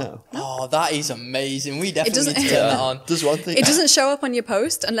filters on? No. Oh, that is amazing. We definitely need to turn that on. There's one thing. It doesn't show up on your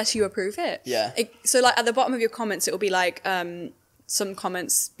post unless you approve it. Yeah. So like, at the bottom of your comments, it will be like some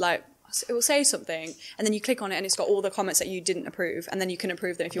comments, like, it will say something, and then you click on it and it's got all the comments that you didn't approve, and then you can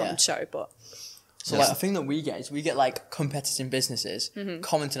approve them if you want them to show. But so like, a thing that we get is we get like competing businesses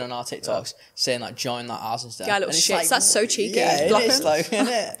commenting on our TikToks saying like, join like ours instead. Yeah, little and shits. Like, that's so cheeky. Yeah, Block it is. them. Like,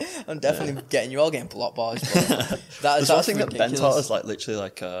 innit? I'm definitely getting, you're all getting block bars. There's one thing that Ben taught us, like, literally,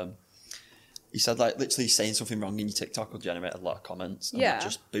 like, he said, like, literally saying something wrong in your TikTok will generate a lot of comments. And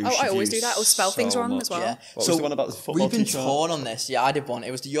just boost your I always views do that. Or spell things wrong as well. Yeah. What was the one about the football we've been teacher? torn on this. Yeah, I did one.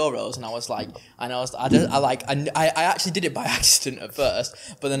 It was the Euros, and I was like, I actually did it by accident at first,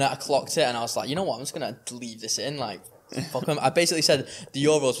 but then I clocked it, and I was like, you know what? I'm just gonna leave this in. Like, fuck 'em. I basically said the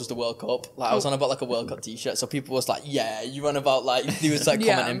Euros was the World Cup. Like, I was on about like a World Cup T-shirt, so people was like, yeah, you run about like, he was like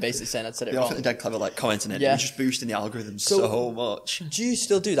commenting basically saying I'd said it They're wrong. often dead clever, like, commenting it. Yeah. You're just boosting the algorithm so much. Do you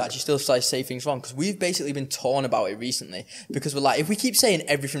still do that? Do you still like, say things wrong? Because we've basically been torn about it recently, because we're like, if we keep saying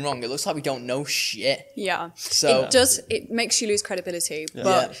everything wrong, it looks like we don't know shit. Yeah. So it makes you lose credibility.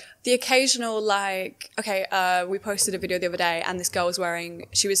 But the occasional, like, okay, we posted a video the other day, and this girl was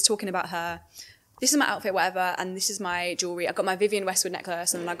she was talking about this is my outfit, whatever, and this is my jewelry. I got my Vivienne Westwood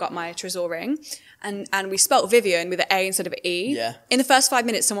necklace, and then I got my Tresor ring, and we spelt Vivienne with an A instead of an E. Yeah. In the first 5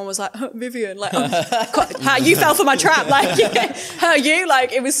 minutes, someone was like, oh, Vivienne, like, how you fell for my trap, like, how you,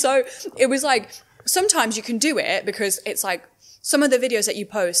 like, it was like, sometimes you can do it because it's like, some of the videos that you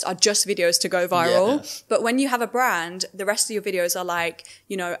post are just videos to go viral. But when you have a brand, the rest of your videos are like,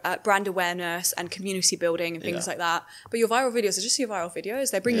 you know, brand awareness and community building and things like that. But your viral videos are just your viral videos.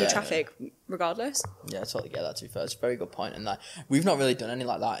 They bring you traffic regardless. Yeah, I totally get that, to be fair. It's a very good point. And like, we've not really done any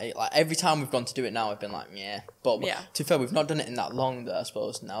like that. Like, every time we've gone to do it now, we've been like, yeah. But to be fair, we've not done it in that long, though, I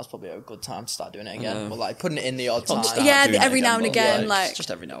suppose. Now's probably a good time to start doing it again. But like, putting it in the odd time. Every now and again. Like,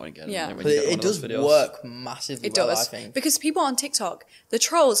 just every now and again. Yeah. But it does work massively well, I think. Because people on TikTok, the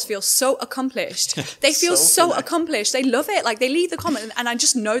trolls feel so accomplished. They feel so accomplished. They love it. Like, they leave the comment, and I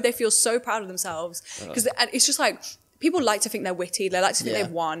just know they feel so proud of themselves. Because it's just like, people like to think they're witty. They like to think they've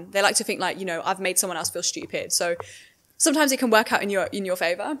won. They like to think, like, you know, I've made someone else feel stupid. So sometimes it can work out in your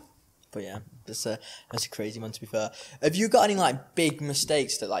favour. But yeah, that's a crazy one, to be fair. Have you got any like big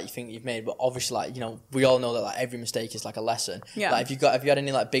mistakes that like you think you've made? But obviously, like, you know, we all know that like every mistake is like a lesson. Yeah. Like, have you had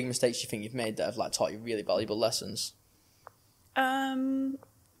any like big mistakes you think you've made that have like taught you really valuable lessons?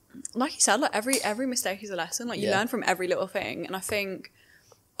 Like you said, like every mistake is a lesson. Like, you learn from every little thing. And I think,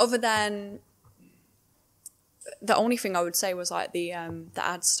 other than the only thing I would say was like the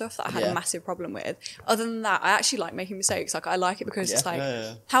ad stuff that I had a massive problem with. Other than that, I actually like making mistakes. Like I like it because it's like,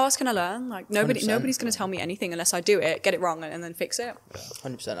 how else can I learn? Like nobody's going to tell me anything unless I do it, get it wrong, and then fix it.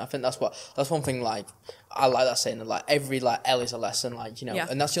 100%. I think that's one thing. Like I like that saying that like every like L is a lesson. Like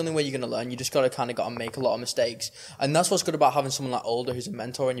and that's the only way you're gonna learn. You just got to make a lot of mistakes, and that's what's good about having someone like older who's a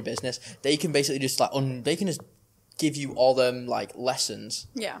mentor in your business. They can basically just like they can just give you all them like lessons,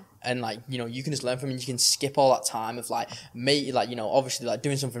 and like you can just learn from them. You can skip all that time of like obviously like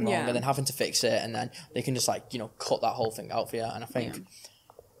doing something wrong and then having to fix it, and then they can just like cut that whole thing out for you. And I think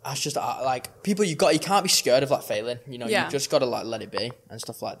that's just like people you can't be scared of like failing. You just got to like let it be and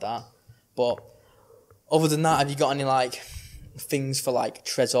stuff like that. But other than that, have you got any like things for like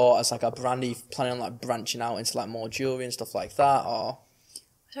Trésor as like a brand? Are you planning on like branching out into like more jewelry and stuff like that, or?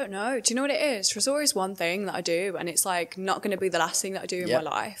 I don't know. Do you know what it is? Trésor is one thing that I do, and it's like not going to be the last thing that I do in my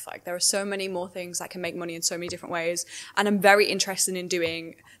life. Like there are so many more things that can make money in so many different ways, and I'm very interested in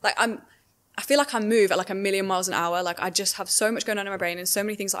doing. Like I feel like I move at like 1,000,000 miles an hour. Like I just have so much going on in my brain and so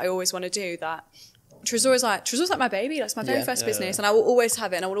many things that I always want to do. That Trésor's like my baby. That's my very first business, and I will always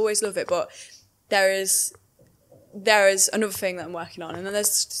have it, and I will always love it. But there is another thing that I'm working on, and then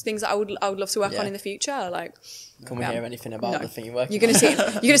there's things that I would love to work on in the future. Like. Can we hear anything about the thing you're working on? You're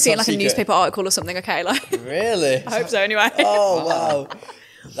gonna see it in like a newspaper article or something, okay? Like really? I hope so anyway. Oh wow.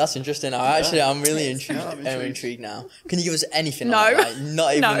 That's interesting. I'm really intrigued now. Can you give us anything? No. Like,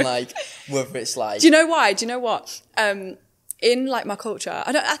 not even like whether it's like. Do you know why? Do you know what? In like my culture,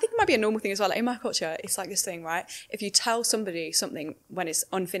 I think it might be a normal thing as well. Like in my culture, it's like this thing, right? If you tell somebody something when it's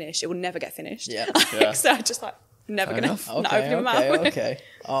unfinished, it will never get finished. Yeah. So I just like. Not opening my mouth. Okay.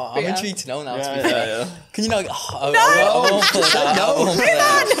 Oh, I'm intrigued to know now. To be fair. Can you not? Yeah,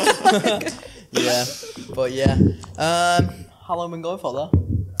 but how long have we been going for though?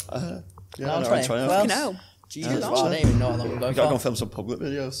 No, 20. No. Jesus, I don't even know how long we're going We've got to go and film some public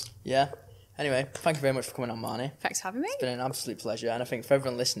videos. Yeah. Anyway, thank you very much for coming on, Marnie. Thanks for having me. It's been an absolute pleasure, and I think for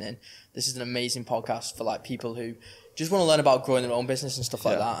everyone listening, this is an amazing podcast for like people who just want to learn about growing their own business and stuff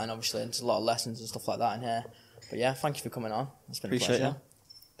like that. And obviously, there's a lot of lessons and stuff like that in here. But yeah, thank you for coming on. It's been a pleasure.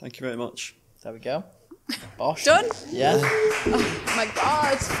 Thank you very much. There we go. Bosh. Done? Yeah. Oh my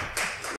God.